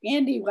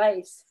 Andy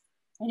Weiss,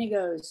 and he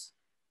goes,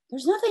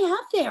 there's nothing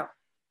out there.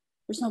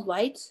 There's no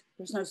lights,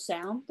 there's no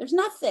sound, there's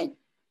nothing.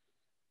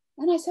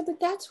 And I said, but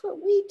that's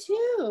what we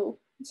do.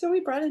 And so we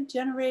brought in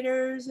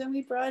generators, and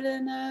we brought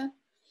in a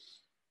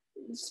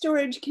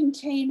storage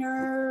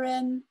container,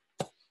 and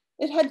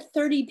it had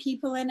 30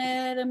 people in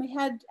it. And we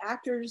had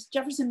actors.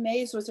 Jefferson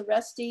Mays was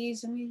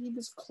Orestes, and he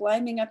was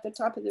climbing up the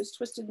top of this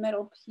twisted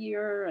metal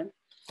pier. And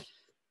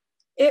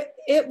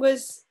it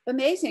was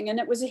amazing, and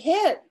it was a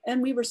hit.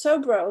 And we were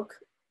so broke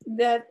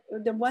that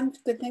the one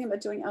good thing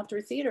about doing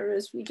outdoor theater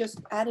is we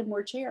just added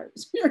more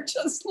chairs. We're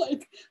just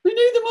like, we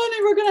need the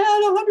money. We're going to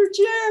add 100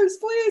 chairs,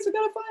 please. We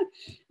got to find,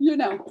 you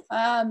know.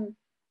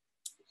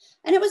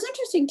 And it was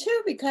interesting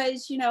too,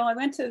 because, you know, I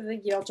went to the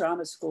Yale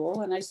Drama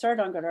School and I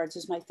started En Garde Arts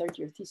as my third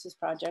year thesis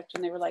project.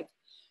 And they were like,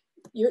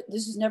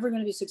 this is never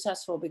going to be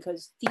successful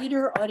because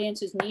theater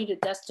audiences need a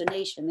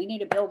destination. They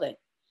need a building.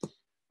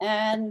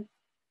 And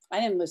I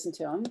didn't listen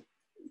to them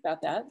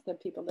about that, the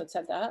people that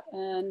said that.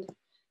 And,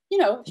 you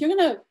know, if you're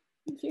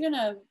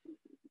gonna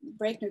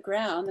break new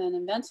ground and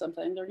invent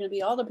something, there are gonna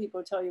be all the people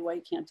who tell you why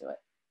you can't do it.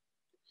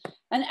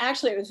 And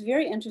actually, it was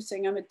very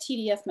interesting. I'm a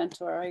TDF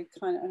mentor. I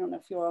don't know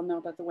if you all know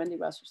about the Wendy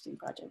Wasserstein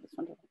Project. It's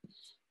wonderful.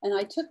 And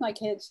I took my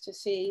kids to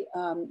see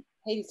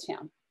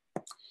Hadestown.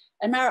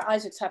 And Mara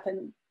Isaacs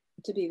happened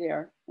to be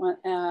there.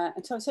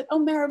 And so I said, oh,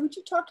 Mara, would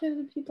you talk to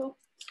the people?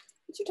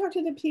 Would you talk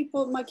to the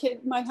people,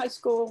 my high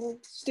school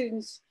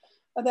students,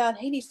 about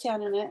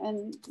Hadestown?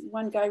 And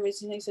one guy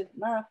raised his hand and he said,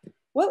 Mara,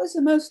 what was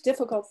the most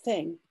difficult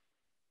thing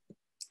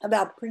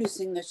about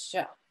producing this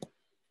show?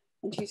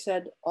 And she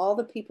said, all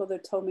the people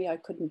that told me I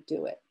couldn't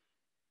do it.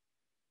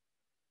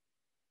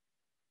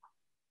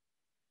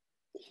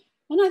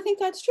 And I think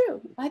that's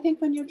true. I think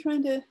when you're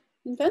trying to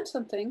invent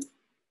something,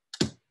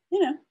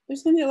 you know,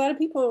 there's gonna be a lot of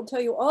people who will tell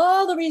you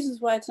all the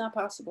reasons why it's not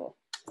possible.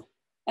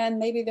 And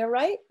maybe they're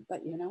right,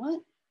 but you know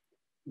what?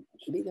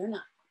 Maybe they're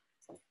not.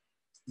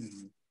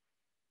 Mm-hmm.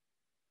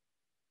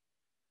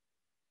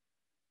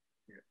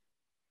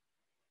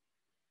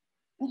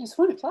 And it's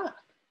 1 o'clock.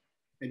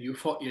 And you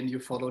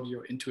followed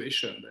your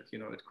intuition that, you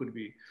know, it could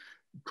be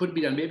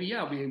done. Maybe,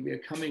 yeah, we are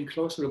coming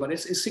closer, but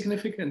it's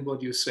significant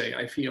what you say.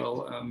 I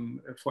feel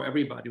for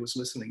everybody who's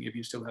listening, if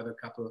you still have a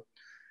couple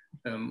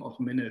of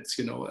minutes,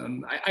 you know.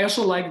 I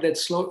also like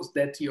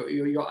that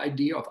your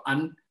idea of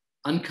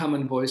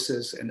uncommon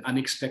voices and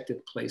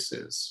unexpected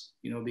places,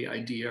 you know, the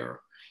idea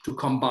to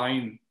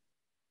combine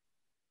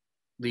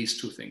these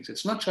two things.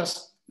 It's not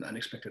just an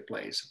unexpected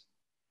place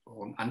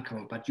or an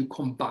uncommon, but you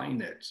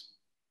combine it.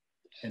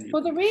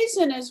 Well, the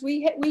reason is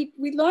we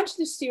launched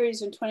this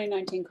series in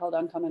 2019 called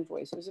Uncommon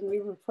Voices, and we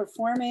were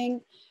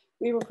presenting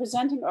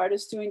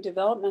artists doing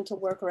developmental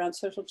work around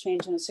social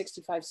change in a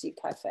 65-seat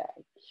cafe.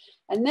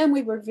 And then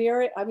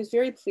I was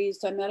very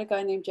pleased. I met a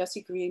guy named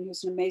Jesse Green,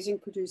 who's an amazing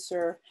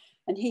producer,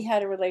 and he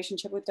had a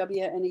relationship with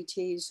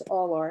WNET's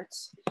All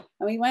Arts.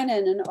 And we went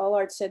in and All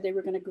Arts said they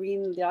were going to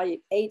green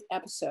light 8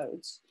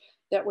 episodes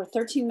that were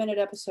 13-minute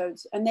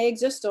episodes, and they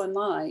exist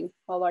online,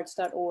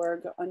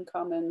 allarts.org,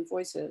 Uncommon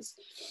Voices.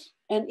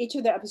 And each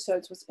of the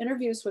episodes was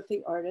interviews with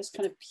the artist,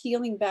 kind of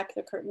peeling back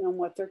the curtain on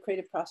what their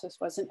creative process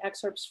was, and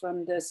excerpts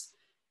from this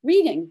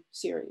reading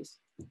series.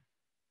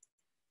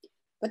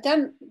 But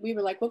then we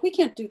were like, well, we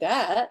can't do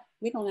that.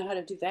 We don't know how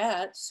to do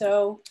that.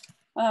 So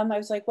I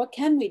was like, what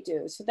can we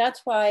do? So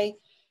that's why,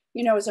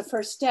 you know, as a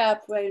first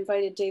step, I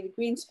invited David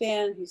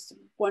Greenspan, who's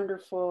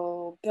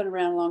wonderful, been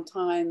around a long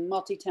time,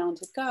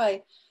 multi-talented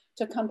guy,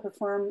 to come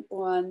perform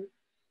on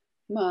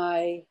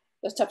the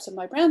steps of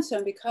my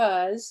brownstone,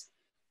 because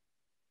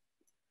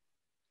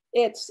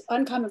it's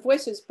Uncommon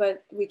Voices,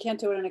 but we can't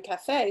do it in a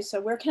cafe.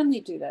 So where can we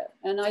do that?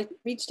 And I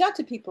reached out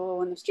to people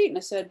on the street and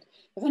I said,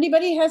 if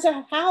anybody has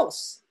a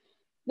house,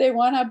 they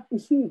want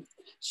to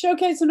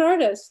showcase an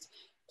artist,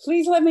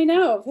 please let me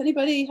know. If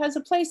anybody has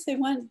a place they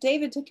want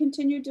David to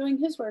continue doing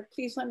his work,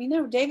 please let me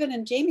know. David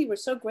and Jamie were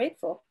so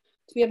grateful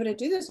to be able to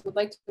do this. Would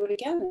like to do it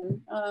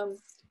again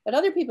at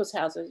other people's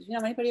houses. You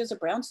know, anybody has a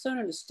brownstone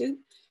and a stoop,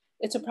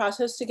 it's a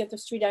process to get the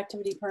street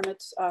activity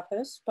permits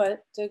office,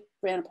 but to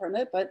grant a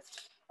permit. But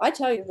I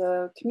tell you,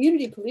 the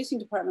community policing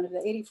department of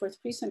the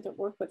 84th precinct that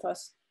worked with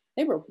us,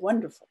 they were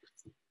wonderful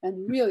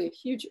and really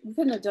huge. We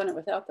couldn't have done it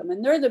without them.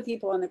 And they're the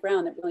people on the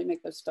ground that really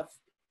make this stuff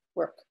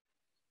work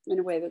in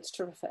a way that's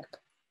terrific.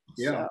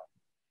 Yeah. So.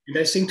 And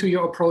I think to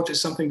your approach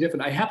is something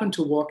different. I happened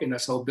to walk in, I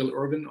saw Bill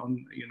Irvin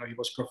on, you know, he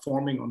was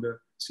performing on the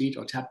seat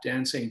or tap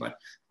dancing, but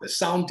the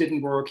sound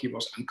didn't work. He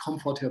was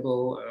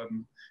uncomfortable.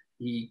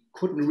 He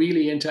couldn't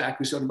really interact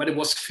with them, but it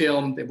was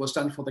filmed. It was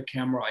done for the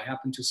camera. I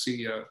happened to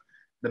see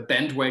the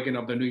bandwagon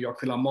of the New York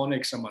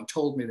Philharmonic. Someone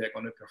told me they're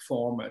going to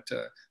perform at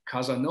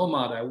Casa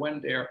Nomad. I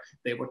went there.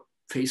 They were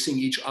facing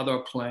each other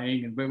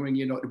playing and wearing,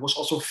 you know, it was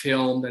also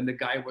filmed and the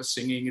guy was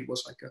singing. It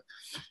was like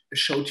a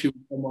show tune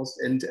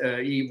almost. And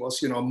he was,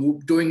 you know,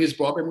 doing his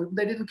Broadway.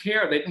 They didn't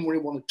care. They didn't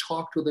really want to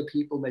talk to the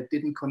people. They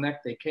didn't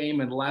connect. They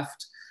came and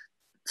left.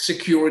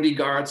 Security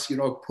guards, you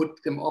know, put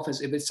them off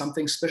as if it's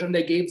something special. And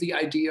they gave the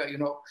idea, you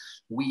know,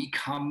 we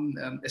come,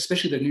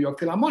 especially the New York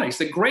Philharmonic. It's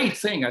a great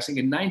thing. I think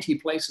in 90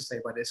 places they,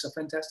 but it's a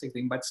fantastic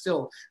thing. But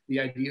still, the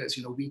idea is,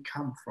 you know, we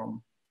come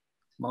from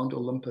Mount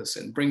Olympus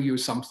and bring you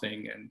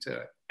something.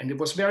 And it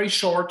was very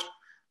short,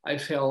 I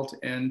felt,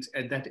 and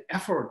that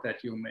effort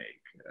that you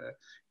make,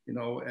 you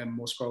know, and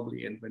most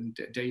probably, and when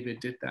David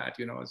did that,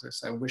 you know,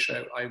 I wish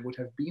I would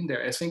have been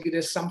there. I think it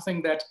is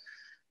something that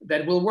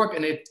will work.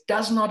 And it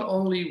does not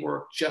only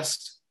work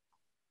just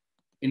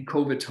in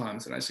COVID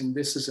times. And I think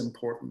this is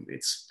important.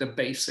 It's the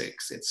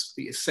basics, it's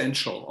the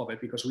essential of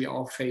it, because we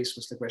are faced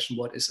with the question,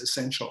 what is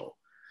essential?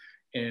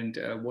 and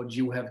what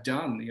you have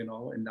done, you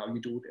know, and now you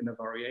do it in a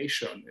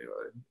variation,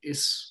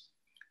 is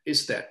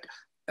that.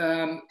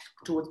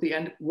 Towards the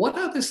end, what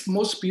are the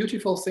most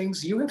beautiful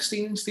things you have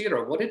seen in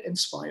theater? What did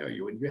inspire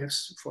you? And you have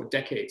for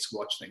decades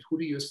watched things. Who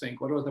do you think?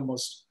 What are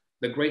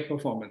the great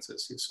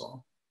performances you saw?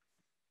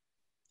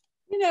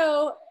 You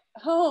know,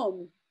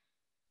 home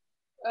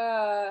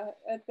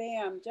at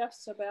BAM, Jeff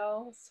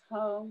Segal's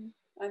home.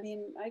 I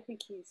mean, I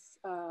think he's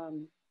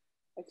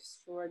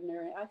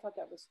extraordinary. I thought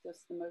that was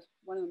just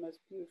one of the most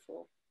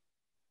beautiful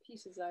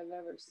pieces I've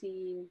ever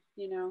seen.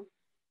 You know,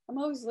 I'm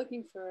always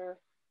looking for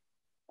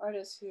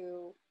artists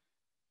who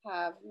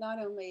have not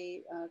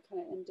only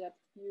kind of in-depth,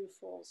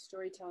 beautiful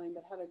storytelling,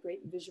 but have a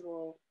great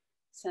visual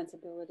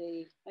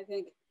sensibility. I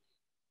think,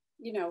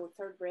 you know,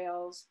 Third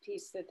Rail's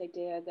piece that they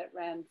did that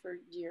ran for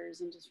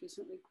years and just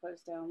recently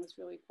closed down was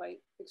really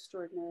quite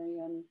extraordinary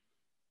and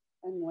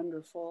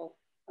wonderful.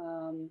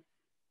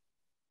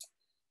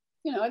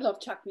 You know, I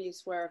love Chuck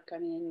Mee's work. I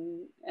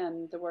mean,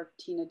 and the work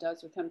Tina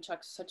does with him.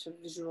 Chuck's such a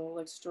visual,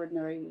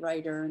 extraordinary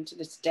writer, and to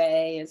this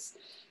day is,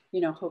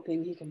 you know,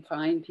 hoping he can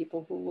find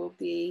people who will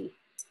be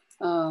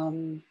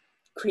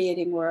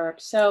creating work.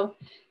 So,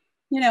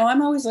 you know,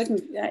 I'm always looking,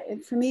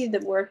 for me, the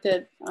work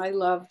that I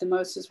love the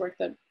most is work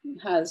that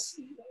has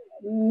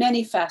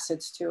many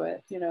facets to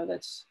it. You know,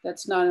 that's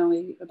not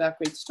only about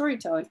great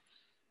storytelling,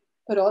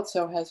 but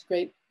also has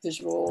great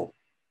visual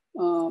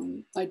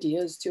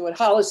ideas to it.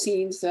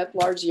 Holoccenes that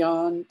Lars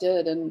Jan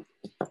did in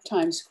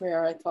Times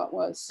Square, I thought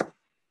was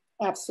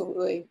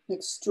absolutely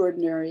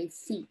extraordinary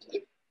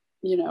feat.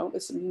 You know,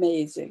 it's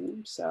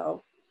amazing.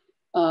 So,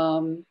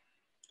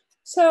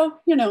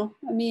 you know,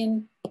 I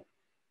mean,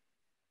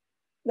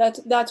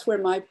 that's where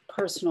my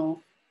personal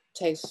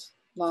taste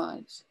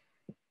lies.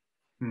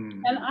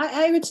 And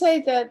I would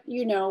say that,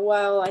 you know,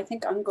 while I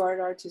think En Garde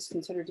Arts is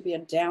considered to be a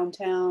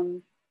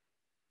downtown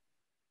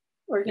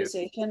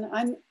organization,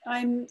 I'm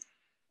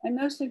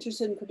most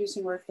interested in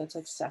producing work that's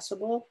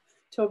accessible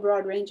to a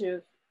broad range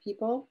of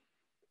people.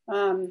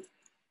 You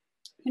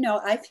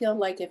know, I feel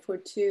like if we're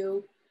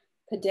too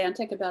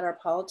pedantic about our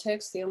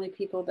politics, the only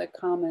people that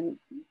come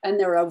and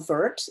they're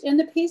overt in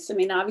the piece. I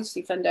mean,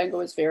 obviously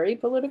Fandango is very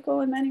political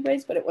in many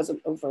ways, but it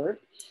wasn't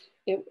overt.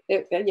 You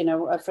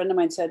know, a friend of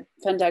mine said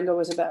Fandango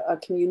was about a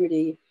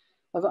community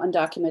of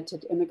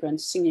undocumented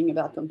immigrants singing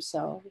about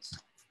themselves.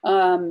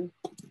 I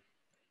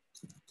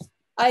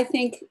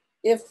think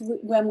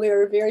when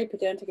we're very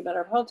pedantic about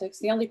our politics,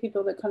 the only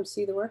people that come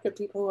see the work are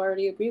people who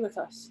already agree with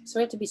us. So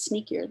we have to be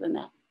sneakier than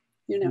that,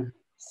 you know?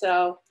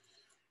 So,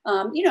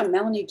 you know,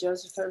 Melanie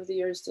Joseph over the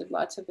years did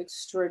lots of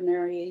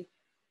extraordinary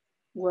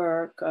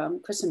work.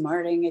 Chris and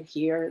Marting at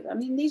here. I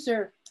mean, these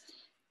are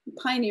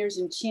pioneers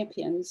and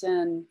champions.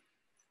 And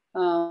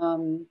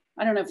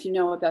I don't know if you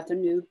know about the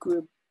new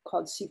group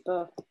called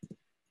SIPA.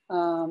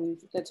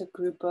 That's a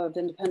group of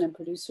independent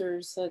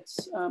producers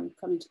that's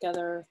coming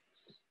together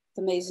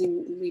with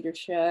amazing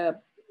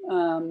leadership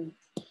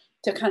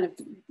to kind of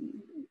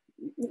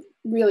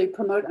really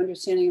promote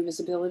understanding and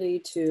visibility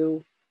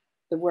to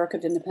the work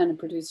of independent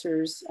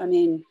producers. I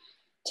mean,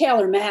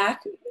 Taylor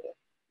Mack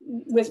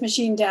with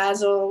Machine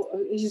Dazzle,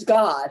 he's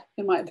God,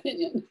 in my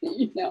opinion,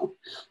 you know.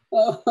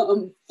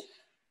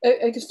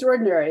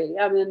 Extraordinary.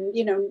 I mean,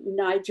 you know,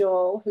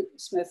 Nigel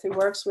Smith, who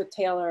works with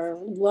Taylor,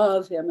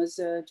 love him as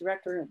a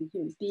director and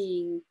human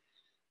being.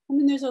 I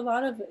mean, there's a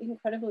lot of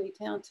incredibly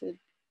talented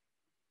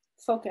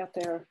folk out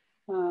there.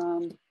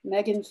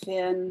 Megan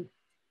Finn,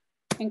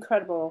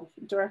 incredible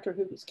director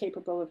who is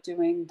capable of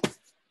doing,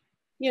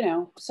 you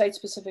know,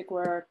 site-specific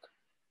work.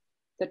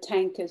 The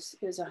Tank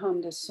is a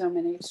home to so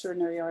many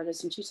extraordinary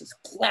artists, and she's just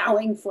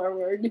plowing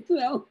forward, you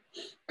know.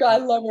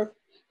 God love her.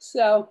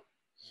 So.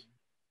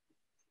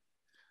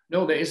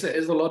 No, there is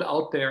a lot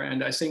out there,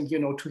 and I think, you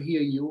know, to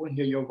hear you and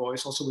hear your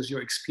voice, also with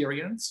your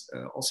experience,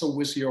 also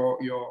with your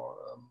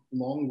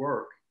long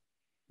work,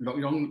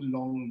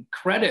 long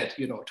credit,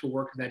 you know, to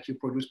work that you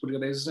produce, but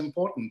it is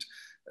important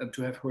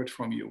to have heard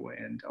from you,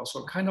 and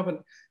also kind of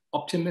an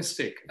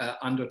optimistic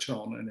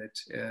undertone in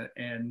it.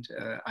 And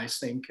I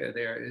think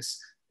there is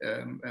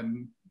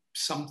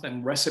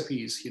something,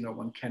 recipes, you know,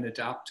 one can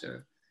adapt.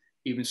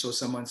 Even so,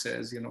 someone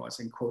says, you know, I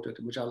think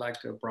quoted, which I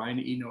liked, Brian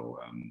Eno,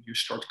 you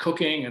start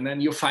cooking and then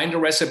you find a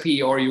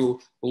recipe or you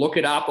look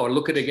it up or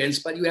look it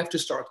against, but you have to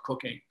start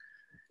cooking.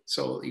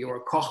 So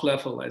your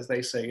Kochlevel, as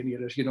they say in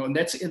Yiddish, you know, and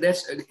that's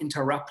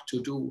interrupt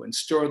to do and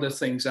stir the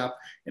things up.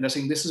 And I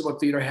think this is what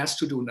theater has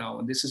to do now.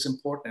 And this is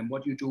important. And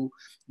what you do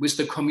with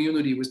the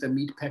community, with the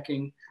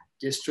meatpacking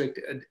district,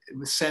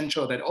 the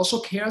center that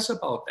also cares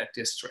about that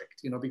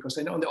district, you know, because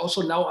they know, and they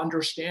also now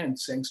understand,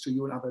 thanks to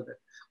you and others, that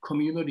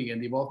community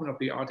and the involvement of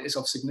the art is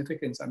of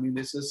significance. I mean,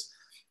 this is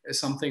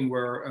something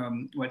where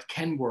it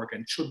can work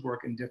and should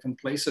work in different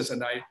places.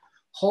 And I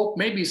hope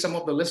maybe some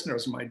of the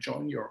listeners might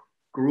join your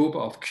group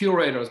of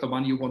curators, the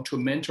one you want to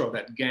mentor,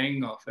 that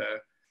gang of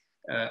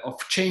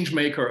change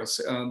makers.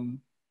 I'm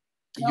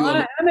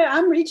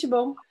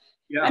reachable.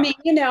 Yeah. I mean,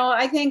 you know,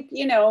 I think,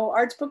 you know,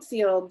 Arts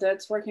Bookfield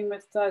that's working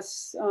with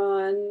us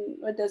on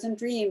A Dozen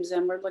Dreams,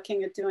 and we're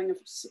looking at doing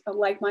a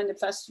like-minded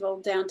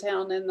festival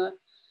downtown in the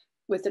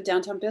with the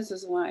Downtown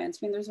Business Alliance.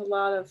 I mean, there's a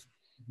lot of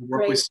Work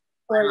great with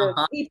supportive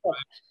people.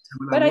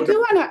 But I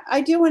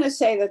do want to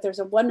say that there's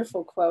a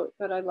wonderful quote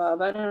that I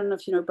love. I don't know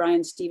if you know who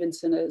Brian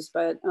Stevenson is,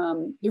 but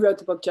he wrote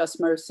the book Just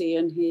Mercy,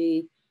 and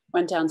he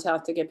went down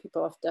south to get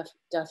people off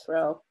death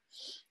row.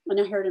 And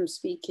I heard him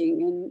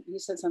speaking, and he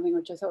said something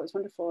which I thought was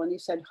wonderful. And he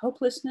said,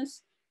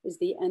 "Hopelessness is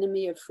the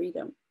enemy of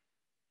freedom."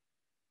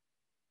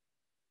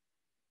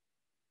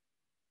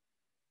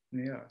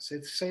 Yeah,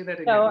 say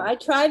that again. So I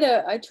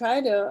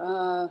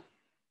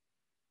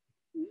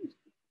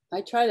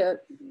try to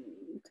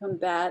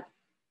combat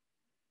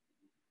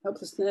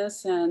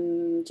hopelessness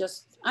and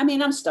just, I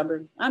mean, I'm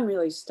stubborn. I'm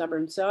really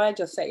stubborn. So I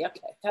just say,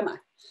 okay, come on.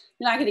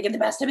 You're not going to get the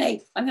best of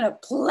me. I'm going to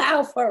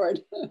plow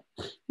forward.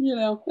 You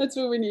know, that's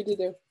what we need to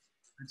do.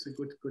 It's a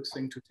good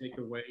thing to take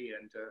away.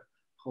 And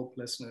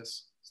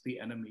hopelessness is the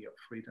enemy of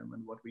freedom.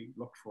 And what we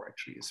look for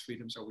actually is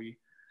freedom. So we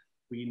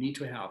need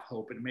to have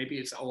hope. And maybe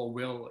it's our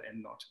will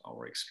and not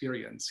our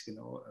experience, you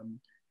know.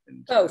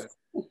 Both.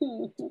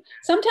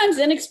 Sometimes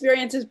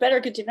inexperience is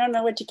better because you don't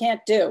know what you can't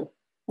do.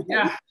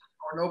 Yeah.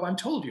 Or no one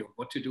told you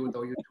what to do,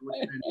 though you do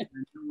it.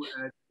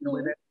 That's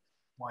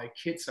why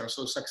kids are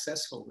so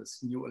successful with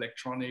new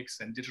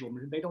electronics and digital.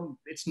 They don't.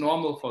 It's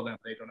normal for them.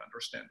 They don't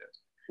understand it.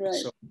 Right.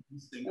 So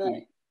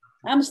right.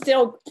 I'm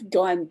still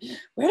going,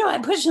 where do I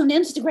push on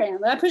Instagram?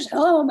 Do I push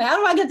home? How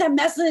do I get that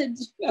message?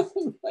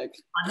 Like,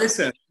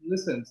 listen,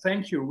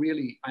 thank you,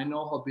 really. I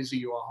know how busy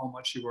you are, how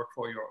much you work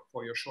for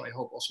your show. I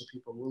hope also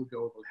people will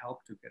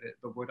help to get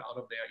the word out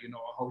of there. You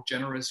know, how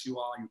generous you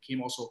are. You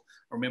came also,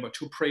 remember,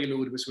 to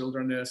Prelude with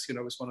Wilderness, you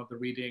know, was one of the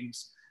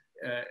readings.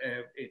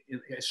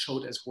 It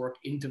showed as work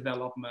in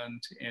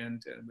development,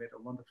 and we had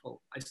a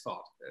wonderful, I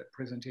thought,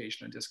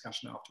 presentation and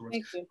discussion afterwards.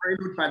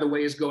 Prelude, by the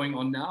way, is going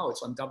on now.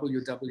 It's on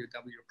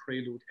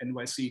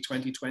www.prelude.nyc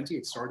 2020.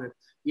 It started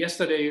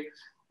yesterday.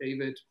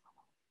 David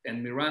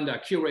and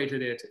Miranda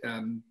curated it,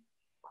 and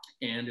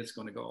it's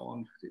going to go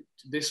on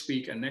this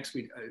week and next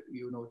week.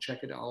 You know,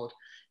 check it out.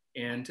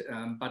 And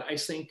but I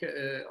think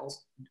also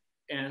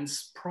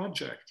Anne's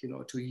project, you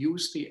know, to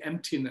use the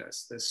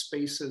emptiness, the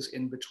spaces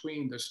in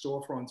between the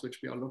storefronts,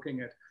 which we are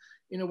looking at,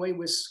 in a way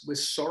with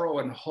sorrow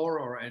and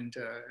horror and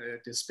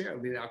despair.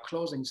 They are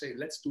closing, say,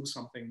 let's do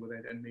something with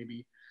it, and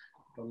maybe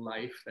the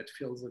life that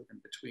fills it in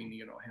between,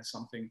 you know, has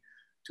something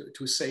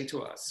to say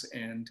to us.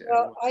 And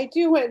well, I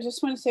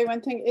just want to say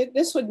one thing.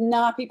 This would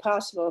not be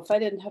possible if I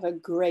didn't have a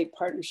great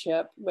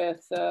partnership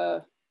with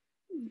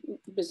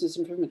Business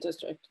Improvement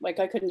District.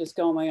 Like, I couldn't just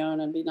go on my own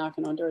and be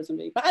knocking on doors and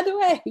be, by the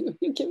way,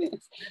 give me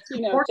this,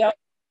 you know. I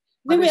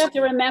think we have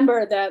to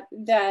remember that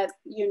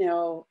you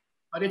know.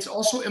 But it's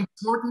also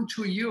important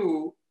to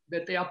you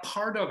that they are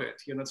part of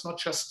it. You know, it's not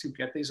just to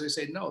get this. They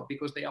say no,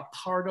 because they are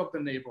part of the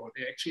neighborhood.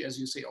 They actually, as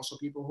you say, also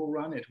people who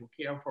run it, who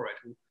care for it,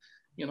 who,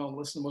 you know,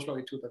 listen most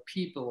probably to the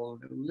people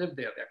who live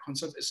there. They're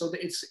concerned. So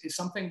it's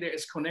something that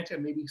is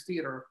connected. Maybe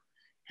theater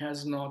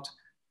has not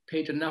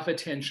paid enough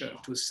attention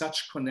to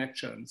such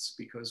connections,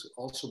 because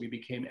also we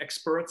became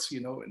experts,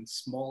 you know, in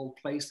small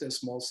places,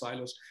 small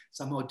silos,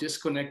 somehow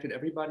disconnected.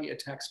 Everybody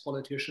attacks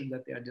politicians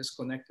that they are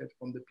disconnected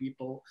from the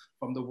people,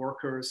 from the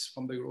workers,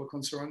 from the real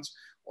concerns.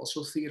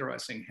 Also theater, I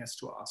think, has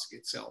to ask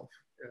itself,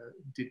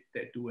 did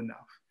they do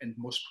enough? And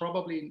most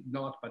probably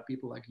not, but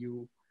people like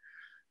you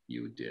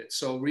did.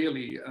 So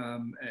really,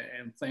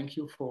 and thank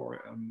you for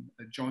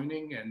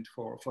joining and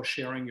for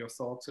sharing your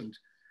thoughts and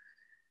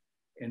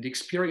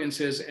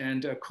experiences,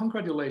 and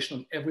congratulations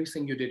on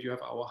everything you did. You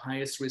have our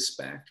highest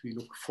respect. We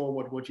look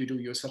forward to what you do.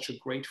 You're such a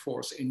great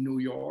force in New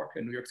York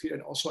and New York Theater,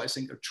 and also I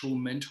think a true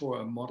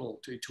mentor, a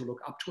model to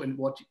look up to, and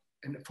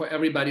for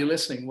everybody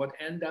listening, what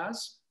Anne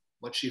does,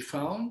 what she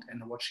found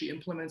and what she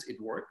implements,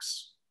 it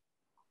works.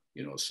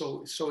 You know,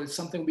 so it's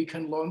something we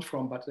can learn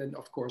from, but then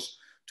of course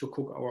to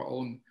cook our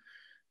own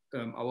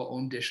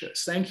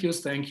dishes. Thank you.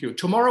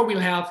 Tomorrow we'll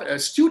have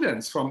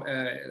students from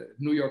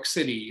New York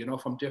City, you know,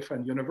 from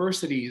different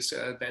universities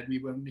that we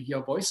will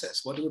hear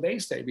voices. What do they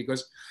say?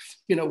 Because,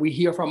 you know, we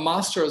hear from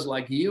masters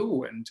like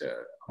you and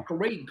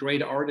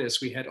great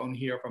artists we had on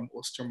here, from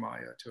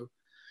Ostermeyer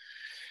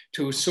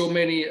to so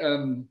many,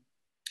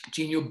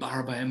 Gino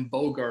Barba and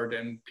Bogart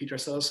and Peter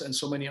Sellers and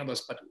so many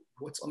others. But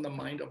what's on the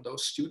mind of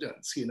those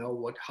students? You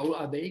know, how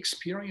are they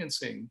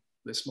experiencing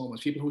this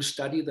moment? People who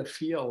study the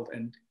field,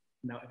 and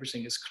now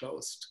everything is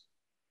closed.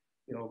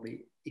 You know,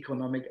 the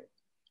economic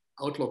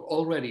outlook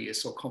already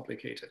is so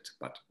complicated,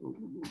 but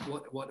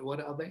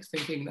what are they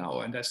thinking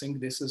now? And I think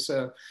this is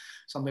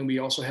something we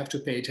also have to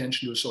pay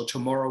attention to. So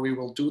tomorrow we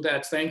will do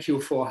that. Thank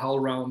you for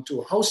HowlRound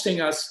to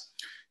hosting us.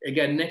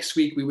 Again, next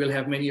week we will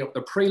have many of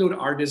the Prelude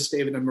artists.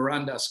 David and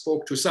Miranda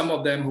spoke to some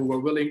of them who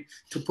were willing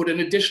to put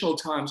in additional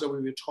time, so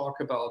we will talk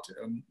about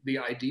the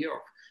idea of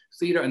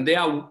theater and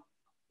their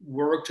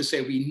work to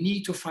say we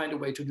need to find a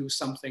way to do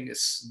something.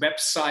 This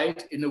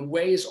website in a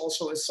way is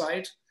also a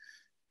site,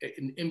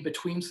 an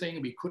in-between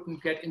thing. We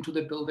couldn't get into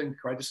the building.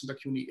 Creative Center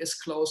CUNY is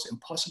closed,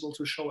 impossible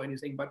to show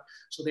anything, but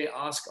so they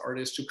ask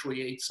artists to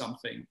create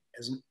something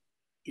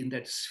in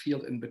that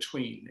field in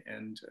between.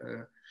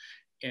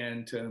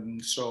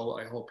 And so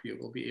I hope you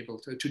will be able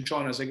to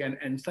join us again.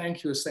 And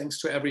thanks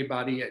to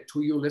everybody,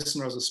 to you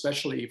listeners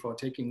especially, for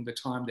taking the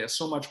time. There's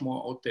so much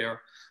more out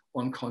there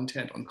on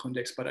content, on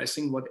context. But I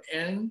think what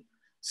Anne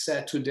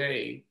said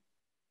today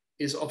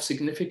is of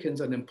significance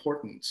and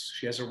importance.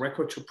 She has a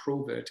record to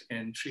prove it,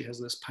 and she has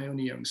this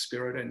pioneering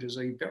spirit, and is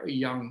a very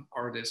young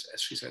artist,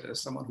 as she said,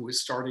 as someone who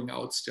is starting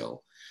out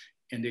still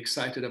and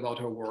excited about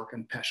her work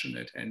and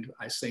passionate. And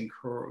I think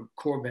her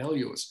core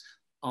values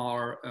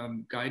are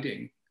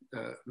guiding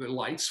the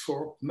lights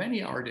for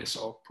many artists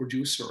or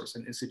producers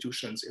and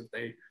institutions if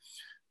they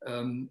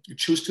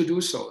choose to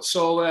do so.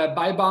 So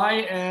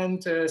bye-bye,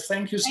 and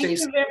thank you, Stacey.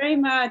 Thank you very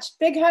much.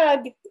 Big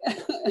hug.